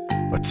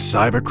 But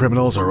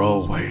cybercriminals are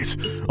always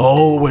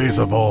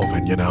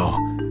evolving, you know.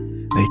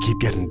 They keep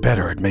getting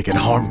better at making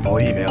harmful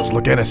emails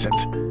look innocent.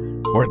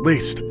 Or at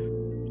least,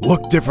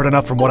 look different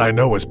enough from what I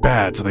know is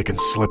bad so they can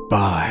slip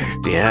by.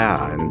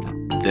 Yeah,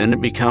 and then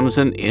it becomes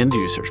an end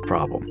user's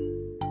problem.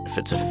 If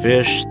it's a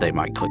phish, they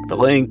might click the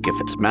link.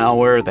 If it's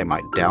malware, they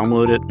might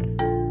download it.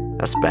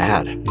 That's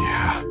bad.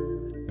 Yeah,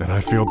 and I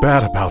feel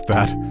bad about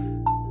that.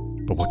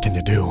 But what can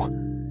you do?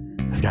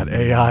 I've got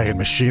AI and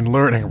machine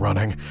learning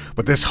running,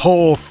 but this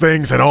whole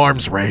thing's an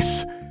arms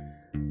race.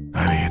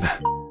 I mean,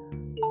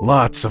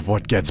 lots of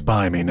what gets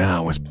by me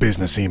now is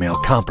business email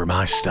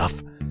compromise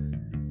stuff.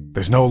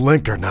 There's no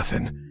link or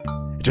nothing.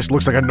 It just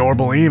looks like a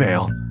normal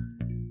email.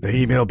 They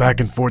email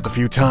back and forth a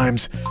few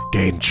times,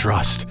 gain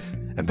trust,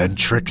 and then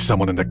trick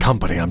someone in the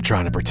company I'm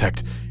trying to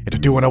protect into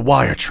doing a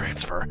wire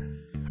transfer,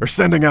 or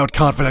sending out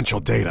confidential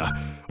data,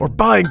 or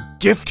buying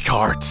gift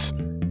cards.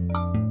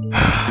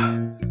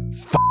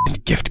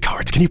 Gift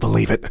cards, can you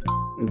believe it?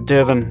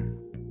 Devin,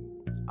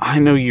 I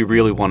know you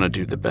really want to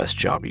do the best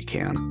job you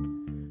can,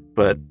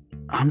 but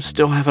I'm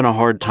still having a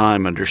hard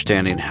time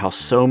understanding how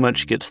so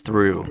much gets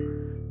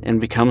through and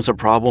becomes a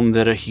problem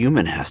that a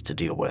human has to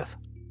deal with.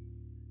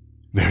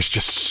 There's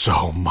just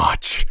so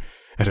much,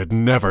 and it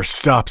never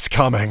stops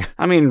coming.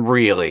 I mean,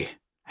 really,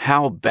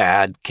 how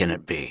bad can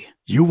it be?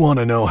 You want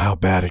to know how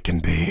bad it can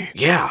be?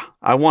 Yeah,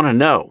 I want to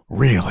know.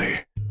 Really?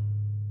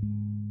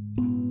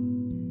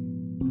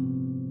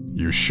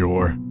 You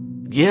sure?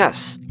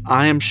 Yes,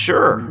 I am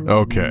sure.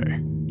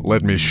 Okay,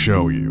 let me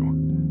show you.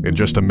 In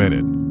just a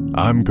minute,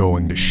 I'm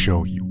going to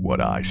show you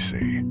what I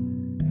see.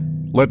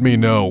 Let me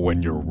know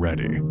when you're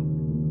ready.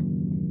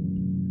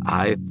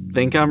 I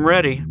think I'm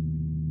ready.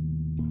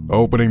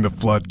 Opening the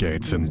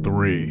floodgates in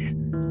 3,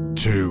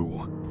 2,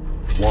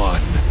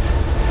 1.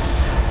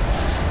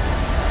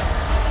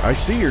 I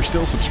see you're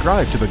still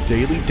subscribed to the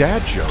Daily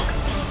Dad Joke.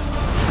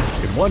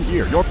 In 1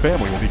 year, your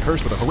family will be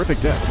cursed with a horrific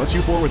death unless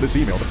you forward this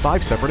email to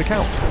 5 separate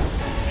accounts.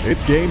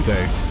 It's game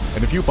day,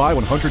 and if you buy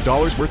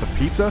 $100 worth of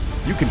pizza,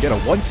 you can get a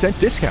 1-cent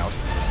discount.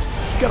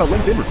 Got a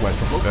LinkedIn request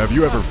from... Have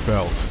you ever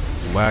felt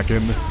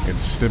lacking in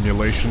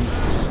stimulation?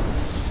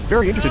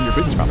 Very interested in your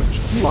business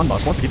proposition. Elon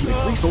Musk wants to give you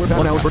a free solar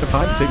panel 1 hour's worth of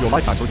time and save you a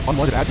lifetime worth of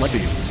unwanted ads like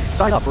these.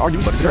 Sign up for our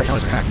newsletter. Their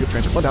account has been hacked. You have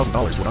transferred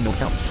 $1,000 to an unknown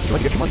account. Would you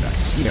like to get your money back?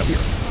 Email here.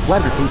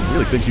 Vladimir Putin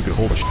really thinks you could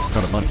hold a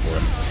ton of money for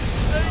him.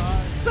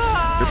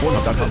 Your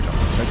Pornhub.com job.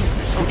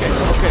 Okay.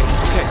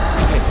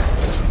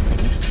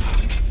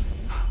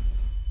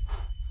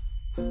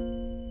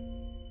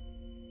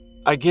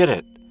 I get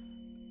it.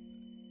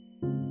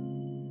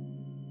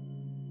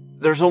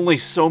 There's only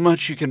so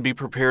much you can be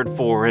prepared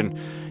for, and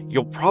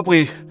you'll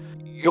probably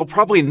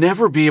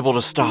never be able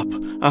to stop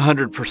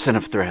 100%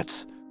 of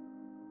threats.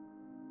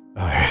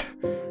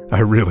 I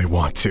really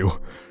want to.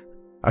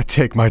 I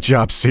take my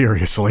job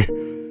seriously,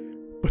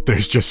 but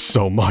there's just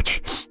so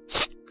much,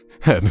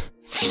 and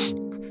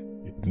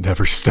it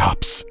never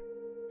stops.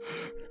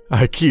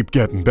 I keep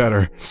getting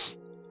better,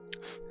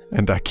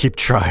 and I keep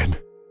trying.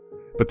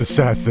 But the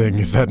sad thing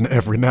is that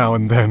every now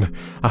and then,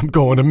 I'm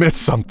going to miss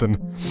something.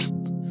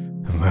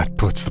 And that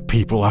puts the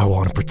people I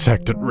want to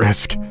protect at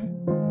risk.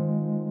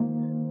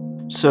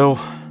 So,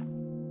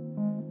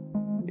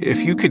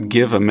 if you could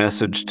give a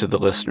message to the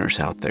listeners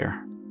out there,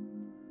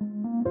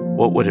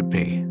 what would it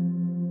be?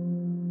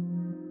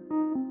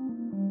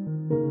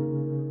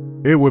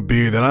 It would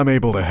be that I'm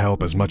able to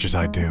help as much as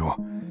I do.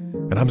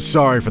 And I'm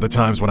sorry for the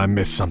times when I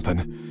miss something.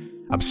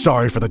 I'm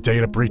sorry for the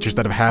data breaches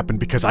that have happened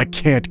because I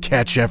can't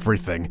catch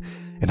everything,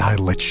 and I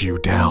let you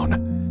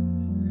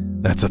down.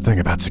 That's the thing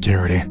about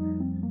security.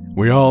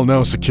 We all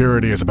know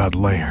security is about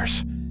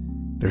layers.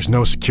 There's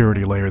no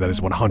security layer that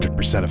is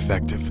 100%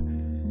 effective.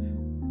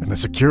 And the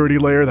security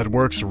layer that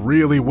works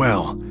really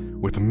well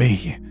with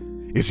me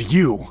is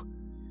you.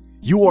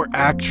 You are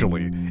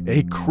actually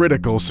a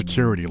critical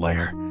security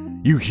layer.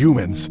 You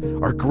humans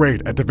are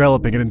great at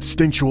developing an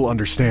instinctual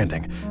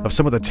understanding of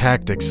some of the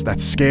tactics that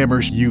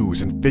scammers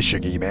use in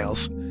phishing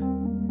emails.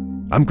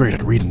 I'm great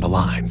at reading the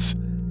lines,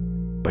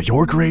 but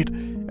you're great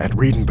at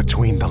reading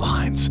between the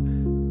lines.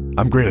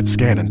 I'm great at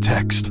scanning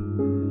text.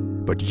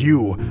 But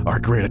you are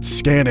great at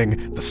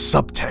scanning the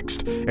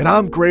subtext, and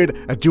I'm great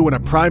at doing a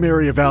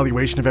primary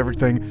evaluation of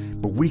everything,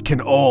 but we can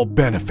all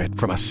benefit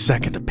from a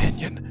second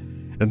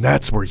opinion. And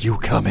that's where you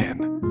come in.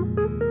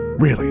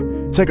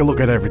 Really, take a look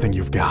at everything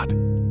you've got.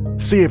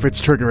 See if it's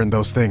triggering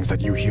those things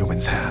that you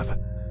humans have.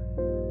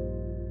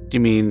 You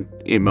mean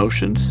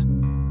emotions?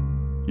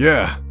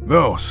 Yeah,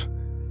 those.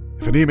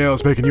 If an email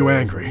is making you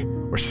angry,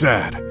 or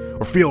sad,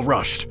 or feel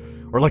rushed,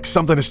 or like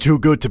something is too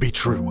good to be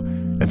true,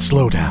 and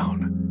slow down.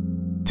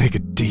 Take a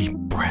deep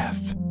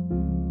breath.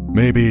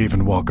 Maybe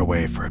even walk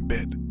away for a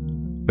bit.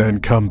 Then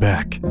come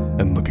back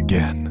and look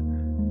again.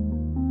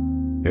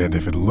 And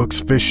if it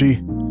looks fishy,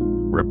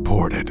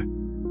 report it.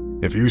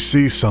 If you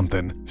see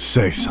something,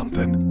 say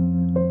something.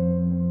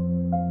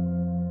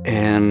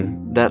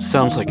 And that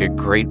sounds like a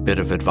great bit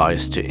of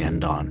advice to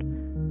end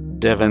on.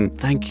 Devin,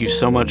 thank you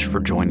so much for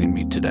joining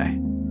me today.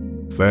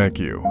 Thank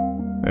you.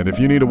 And if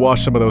you need to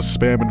wash some of those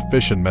spam and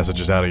phishing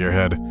messages out of your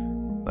head,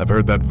 I've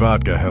heard that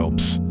vodka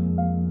helps.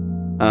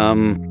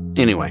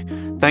 Anyway,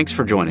 thanks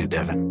for joining,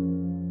 Devin.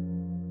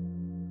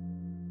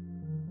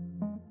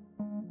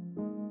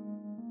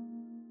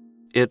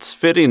 It's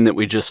fitting that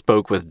we just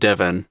spoke with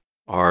Devin,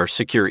 our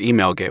secure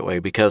email gateway,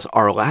 because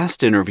our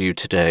last interview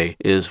today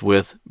is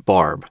with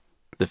Barb,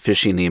 the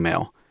phishing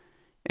email.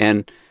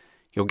 And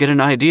you'll get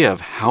an idea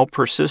of how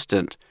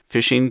persistent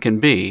phishing can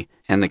be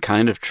and the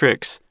kind of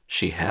tricks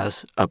she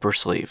has up her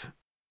sleeve.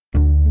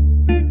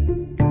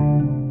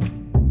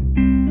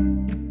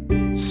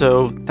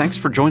 So, thanks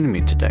for joining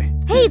me today.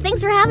 Hey,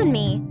 thanks for having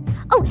me.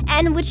 Oh,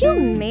 and would you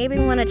maybe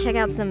want to check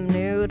out some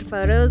nude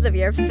photos of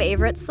your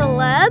favorite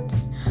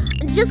celebs?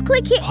 Just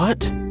click here.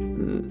 What?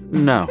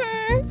 No.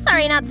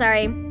 Sorry, not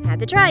sorry. Had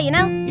to try, you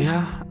know?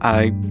 Yeah,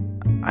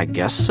 I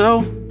guess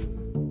so.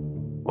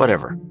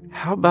 Whatever.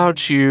 How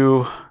about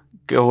you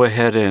go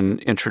ahead and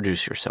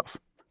introduce yourself?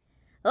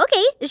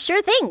 Okay,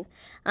 sure thing.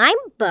 I'm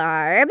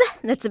Barb.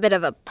 That's a bit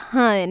of a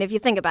pun if you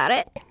think about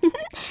it.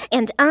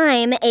 And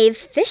I'm a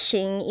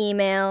phishing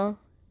email.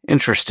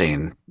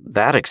 Interesting.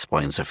 That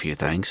explains a few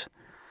things.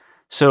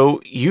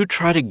 So you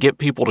try to get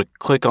people to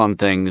click on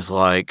things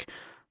like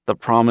the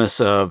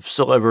promise of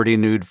celebrity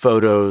nude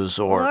photos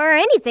or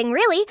anything,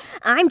 really.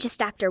 I'm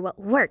just after what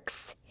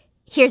works.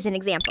 Here's an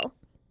example.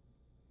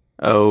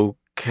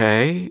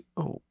 Okay.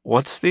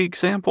 What's the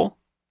example?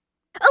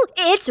 Oh,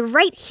 it's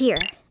right here.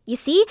 You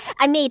see,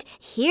 I made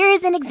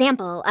here's an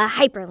example, a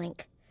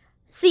hyperlink.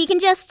 So you can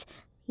just,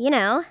 click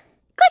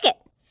it.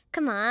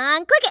 Come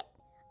on, click it.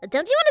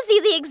 Don't you want to see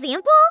the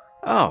example?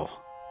 Oh.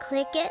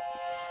 Click it.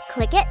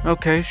 Click it.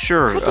 Okay,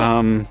 sure. Click it.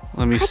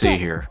 Let me Click see it.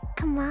 here.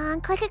 Come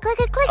on, click it, click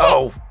it, click it.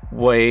 Oh,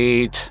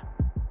 wait.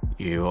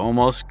 You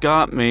almost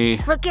got me.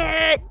 Click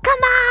it. Come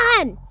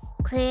on.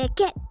 Click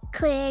it.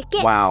 Click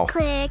it. Wow.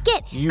 Click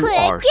it. You click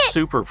are it.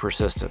 super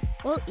persistent.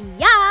 Well,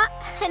 yeah,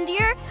 and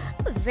you're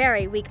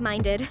very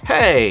weak-minded.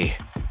 Hey,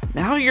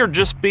 now you're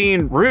just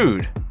being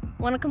rude.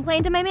 Want to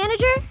complain to my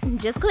manager?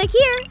 Just click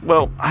here.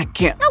 Well, I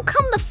can't. Oh,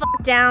 come the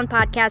f*** down,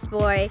 podcast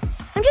boy.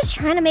 I'm just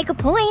trying to make a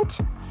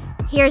point.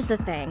 Here's the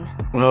thing.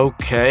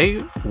 Okay,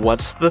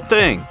 what's the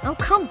thing? Oh,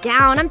 calm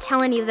down. I'm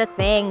telling you the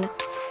thing.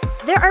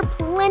 There are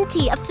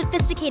plenty of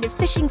sophisticated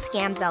phishing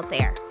scams out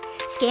there.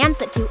 Scams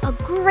that do a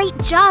great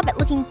job at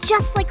looking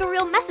just like a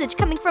real message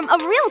coming from a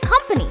real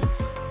company.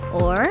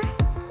 Or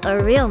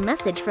a real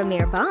message from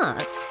your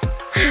boss.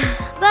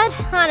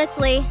 But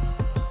honestly...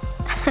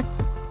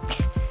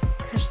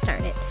 Gosh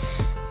darn it.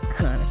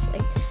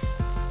 Honestly.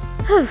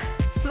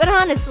 But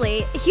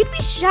honestly, you'd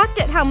be shocked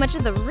at how much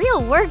of the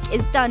real work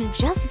is done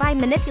just by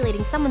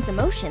manipulating someone's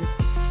emotions.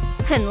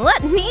 And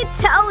let me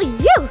tell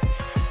you,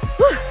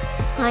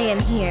 I am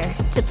here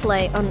to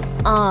play on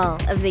all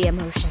of the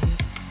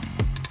emotions.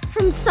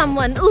 From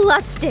someone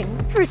lusting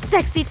for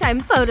sexy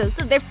time photos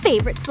of their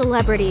favorite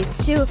celebrities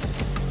to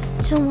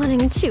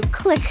wanting to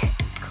click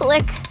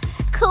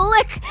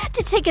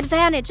to take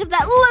advantage of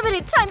that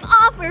limited time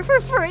offer for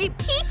free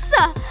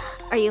pizza.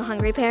 Are you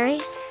hungry, Perry?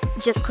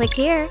 Just click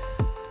here.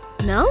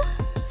 No?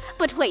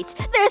 But wait,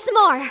 there's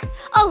more.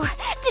 Oh,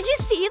 did you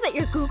see that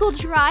your Google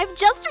Drive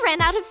just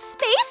ran out of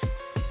space?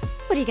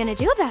 What are you gonna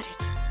do about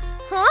it?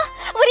 Huh?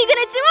 What are you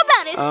gonna do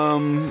about it?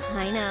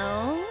 I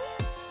know.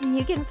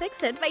 You can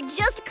fix it by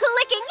just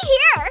clicking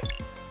here.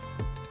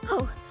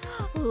 Oh,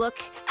 look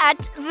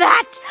at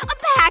that! A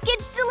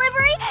package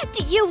delivery?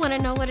 Do you want to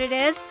know what it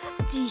is?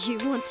 Do you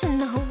want to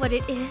know what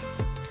it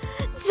is?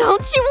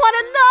 Don't you want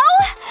to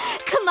know?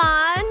 Come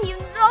on, you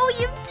know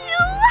you do.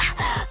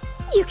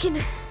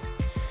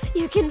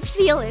 You can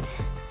feel it,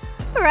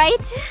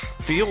 right?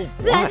 Feel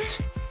what?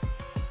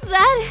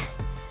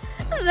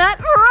 That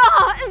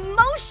raw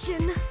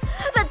emotion,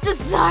 that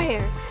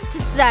desire to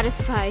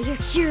satisfy your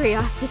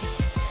curiosity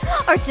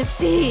or to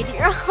feed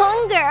your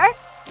hunger.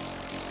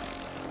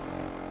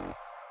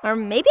 Or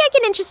maybe I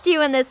can interest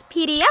you in this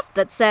PDF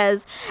that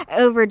says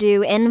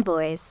overdue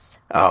invoice.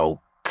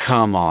 Oh,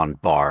 come on,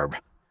 Barb.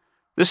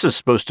 This is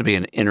supposed to be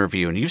an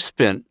interview, and you've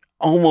spent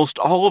almost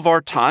all of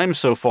our time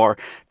so far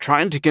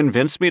trying to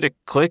convince me to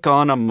click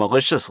on a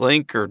malicious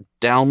link or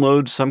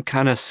download some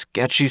kind of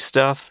sketchy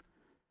stuff.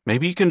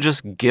 Maybe you can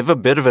just give a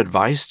bit of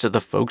advice to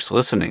the folks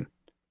listening.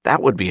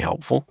 That would be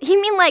helpful.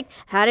 You mean like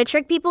how to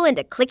trick people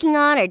into clicking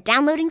on or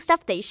downloading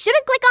stuff they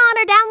shouldn't click on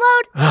or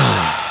download?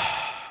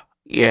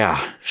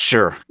 Yeah,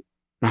 sure.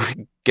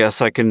 I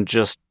guess I can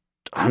just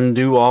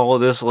undo all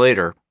of this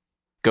later.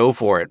 Go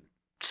for it.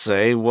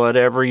 Say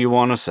whatever you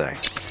want to say.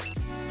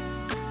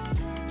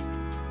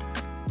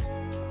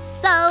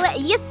 So,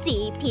 you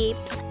see,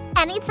 peeps,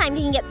 anytime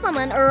you can get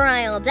someone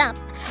riled up,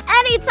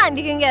 anytime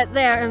you can get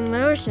their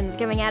emotions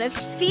coming out of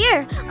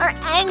fear, or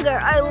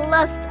anger, or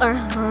lust, or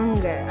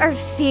hunger, or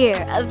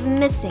fear of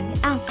missing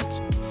out.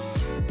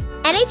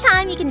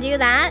 Anytime you can do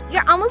that,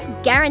 you're almost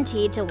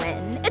guaranteed to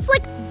win. It's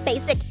like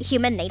basic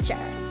human nature.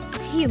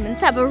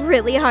 Humans have a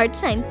really hard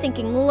time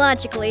thinking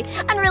logically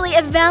and really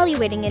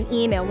evaluating an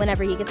email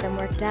whenever you get them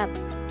worked up.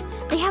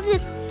 They have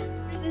this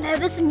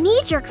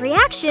knee-jerk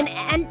reaction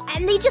and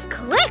they just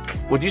click.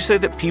 Would you say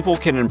that people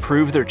can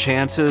improve their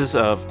chances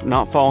of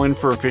not falling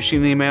for a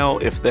phishing email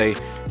if they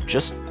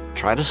just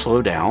try to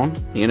slow down?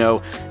 You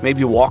know,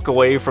 maybe walk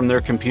away from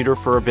their computer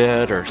for a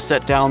bit or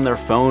set down their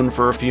phone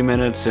for a few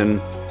minutes and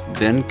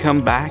then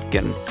come back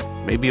and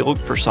maybe look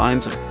for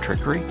signs of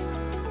trickery?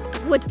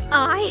 Would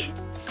I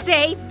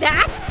say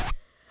that?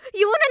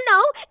 You want to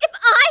know if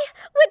I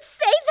would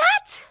say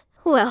that?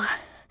 Well,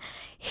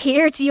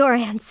 here's your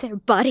answer,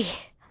 buddy.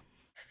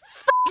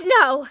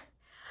 No!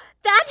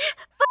 That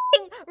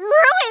f***ing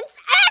ruins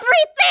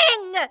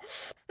everything!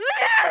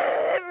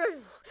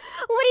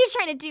 What are you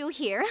trying to do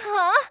here,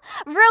 huh?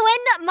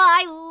 Ruin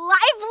my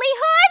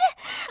livelihood?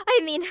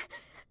 I mean,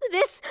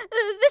 this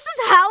is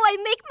how I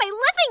make my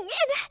living,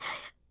 and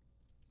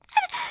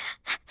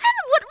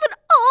what would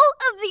all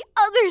of the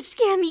other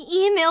scammy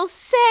emails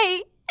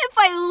say if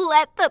I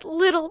let that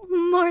little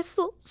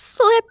morsel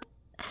slip?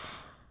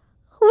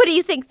 What do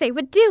you think they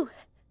would do?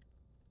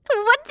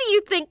 What do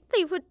you think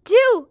they would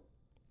do?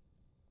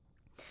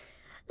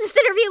 This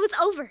interview is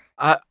over.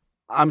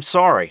 I'm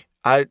sorry.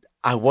 I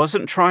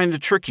wasn't trying to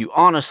trick you,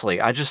 honestly.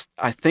 I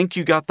think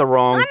you got the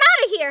wrong... I'm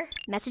out of here.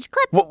 Message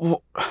clipped.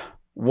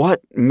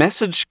 What?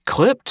 Message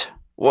clipped?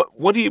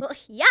 What do you... Well,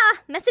 yeah,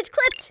 message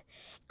clipped.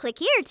 Click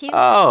here to...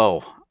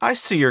 Oh, I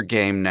see your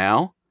game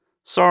now.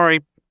 Sorry,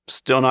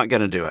 still not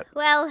gonna do it.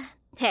 Well,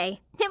 hey,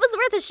 it was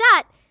worth a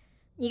shot.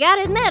 You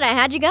gotta admit, I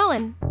had you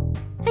going.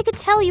 I could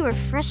tell you were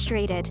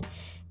frustrated,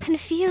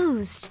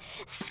 confused,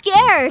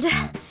 scared.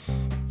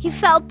 You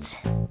felt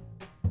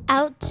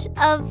out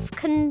of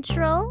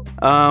control?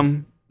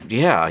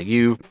 Yeah,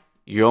 you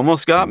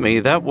almost got me.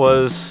 That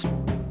was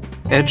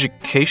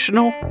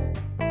educational.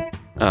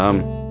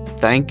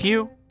 Thank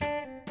you.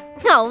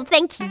 No,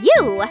 thank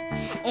you.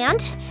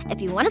 And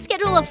if you want to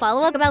schedule a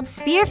follow-up about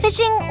spear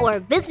phishing or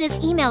business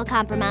email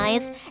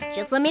compromise,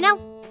 just let me know.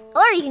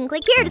 Or you can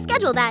click here to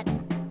schedule that.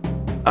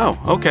 Oh,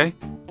 okay.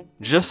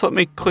 Just let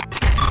me click.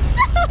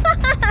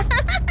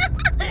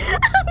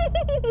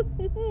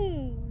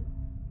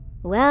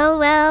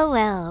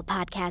 Well,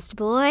 podcast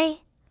boy.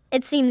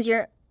 It seems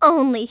you're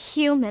only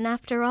human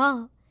after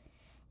all.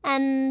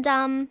 And,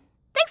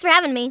 thanks for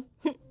having me.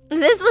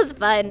 This was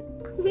fun.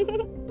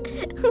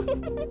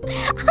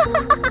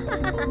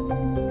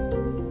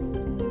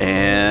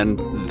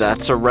 And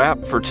that's a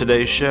wrap for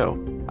today's show.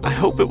 I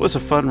hope it was a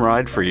fun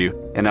ride for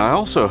you, and I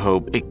also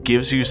hope it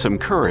gives you some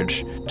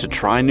courage to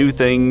try new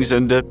things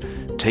and to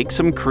take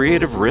some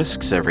creative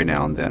risks every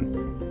now and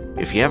then.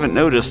 If you haven't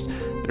noticed,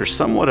 there's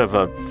somewhat of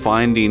a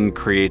finding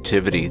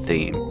creativity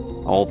theme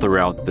all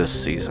throughout this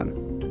season.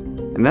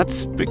 And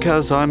that's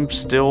because I'm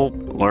still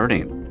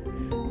learning.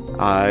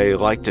 I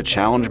like to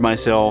challenge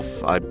myself,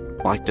 I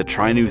like to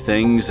try new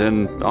things,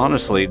 and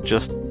honestly,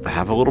 just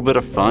have a little bit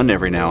of fun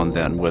every now and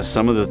then with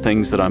some of the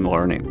things that I'm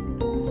learning.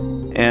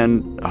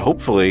 And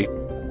hopefully,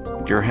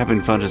 you're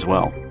having fun as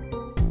well.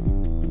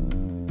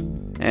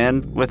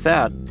 And with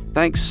that,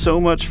 thanks so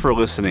much for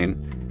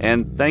listening,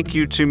 and thank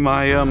you to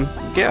my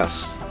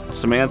guests,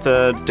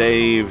 Samantha,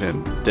 Dave,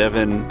 and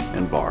Devin,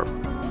 and Barb.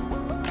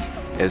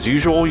 As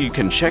usual, you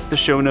can check the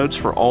show notes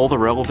for all the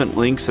relevant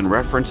links and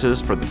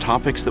references for the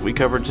topics that we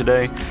covered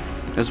today,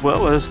 as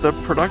well as the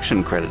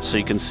production credits, so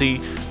you can see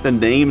the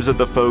names of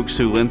the folks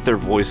who lent their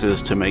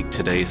voices to make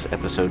today's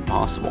episode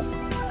possible.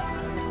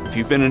 If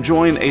you've been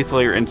enjoying 8th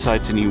Layer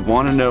Insights and you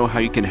want to know how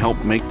you can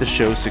help make the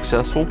show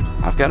successful,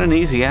 I've got an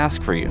easy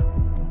ask for you.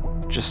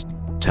 Just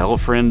tell a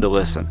friend to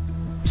listen.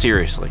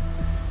 Seriously.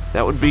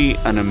 That would be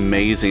an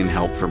amazing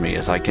help for me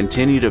as I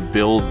continue to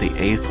build the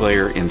 8th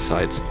Layer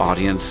Insights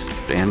audience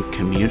and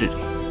community.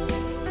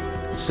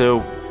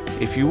 So,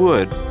 if you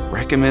would,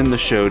 recommend the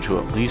show to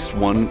at least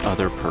one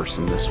other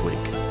person this week.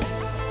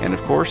 And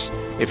of course,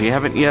 if you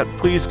haven't yet,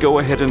 please go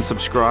ahead and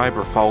subscribe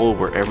or follow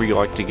wherever you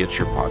like to get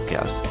your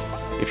podcasts.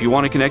 If you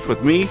want to connect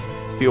with me,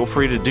 feel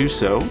free to do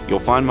so. You'll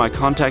find my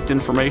contact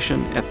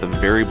information at the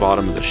very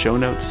bottom of the show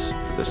notes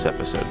for this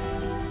episode.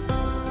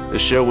 The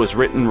show was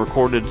written,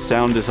 recorded,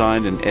 sound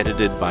designed, and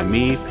edited by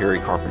me, Perry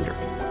Carpenter.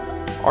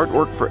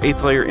 Artwork for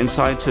 8th Layer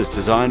Insights is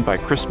designed by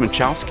Chris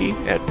Machowski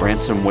at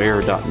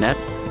ransomware.net,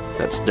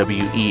 that's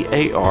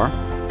WEAR,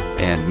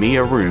 and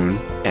Mia Roon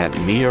at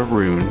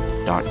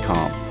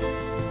miaroon.com.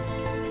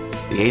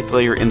 The 8th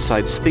Layer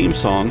Insights theme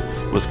song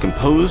was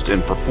composed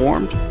and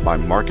performed by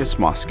Marcus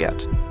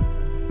Moscat.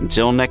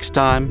 Until next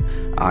time,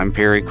 I'm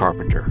Perry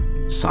Carpenter,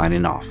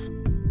 signing off.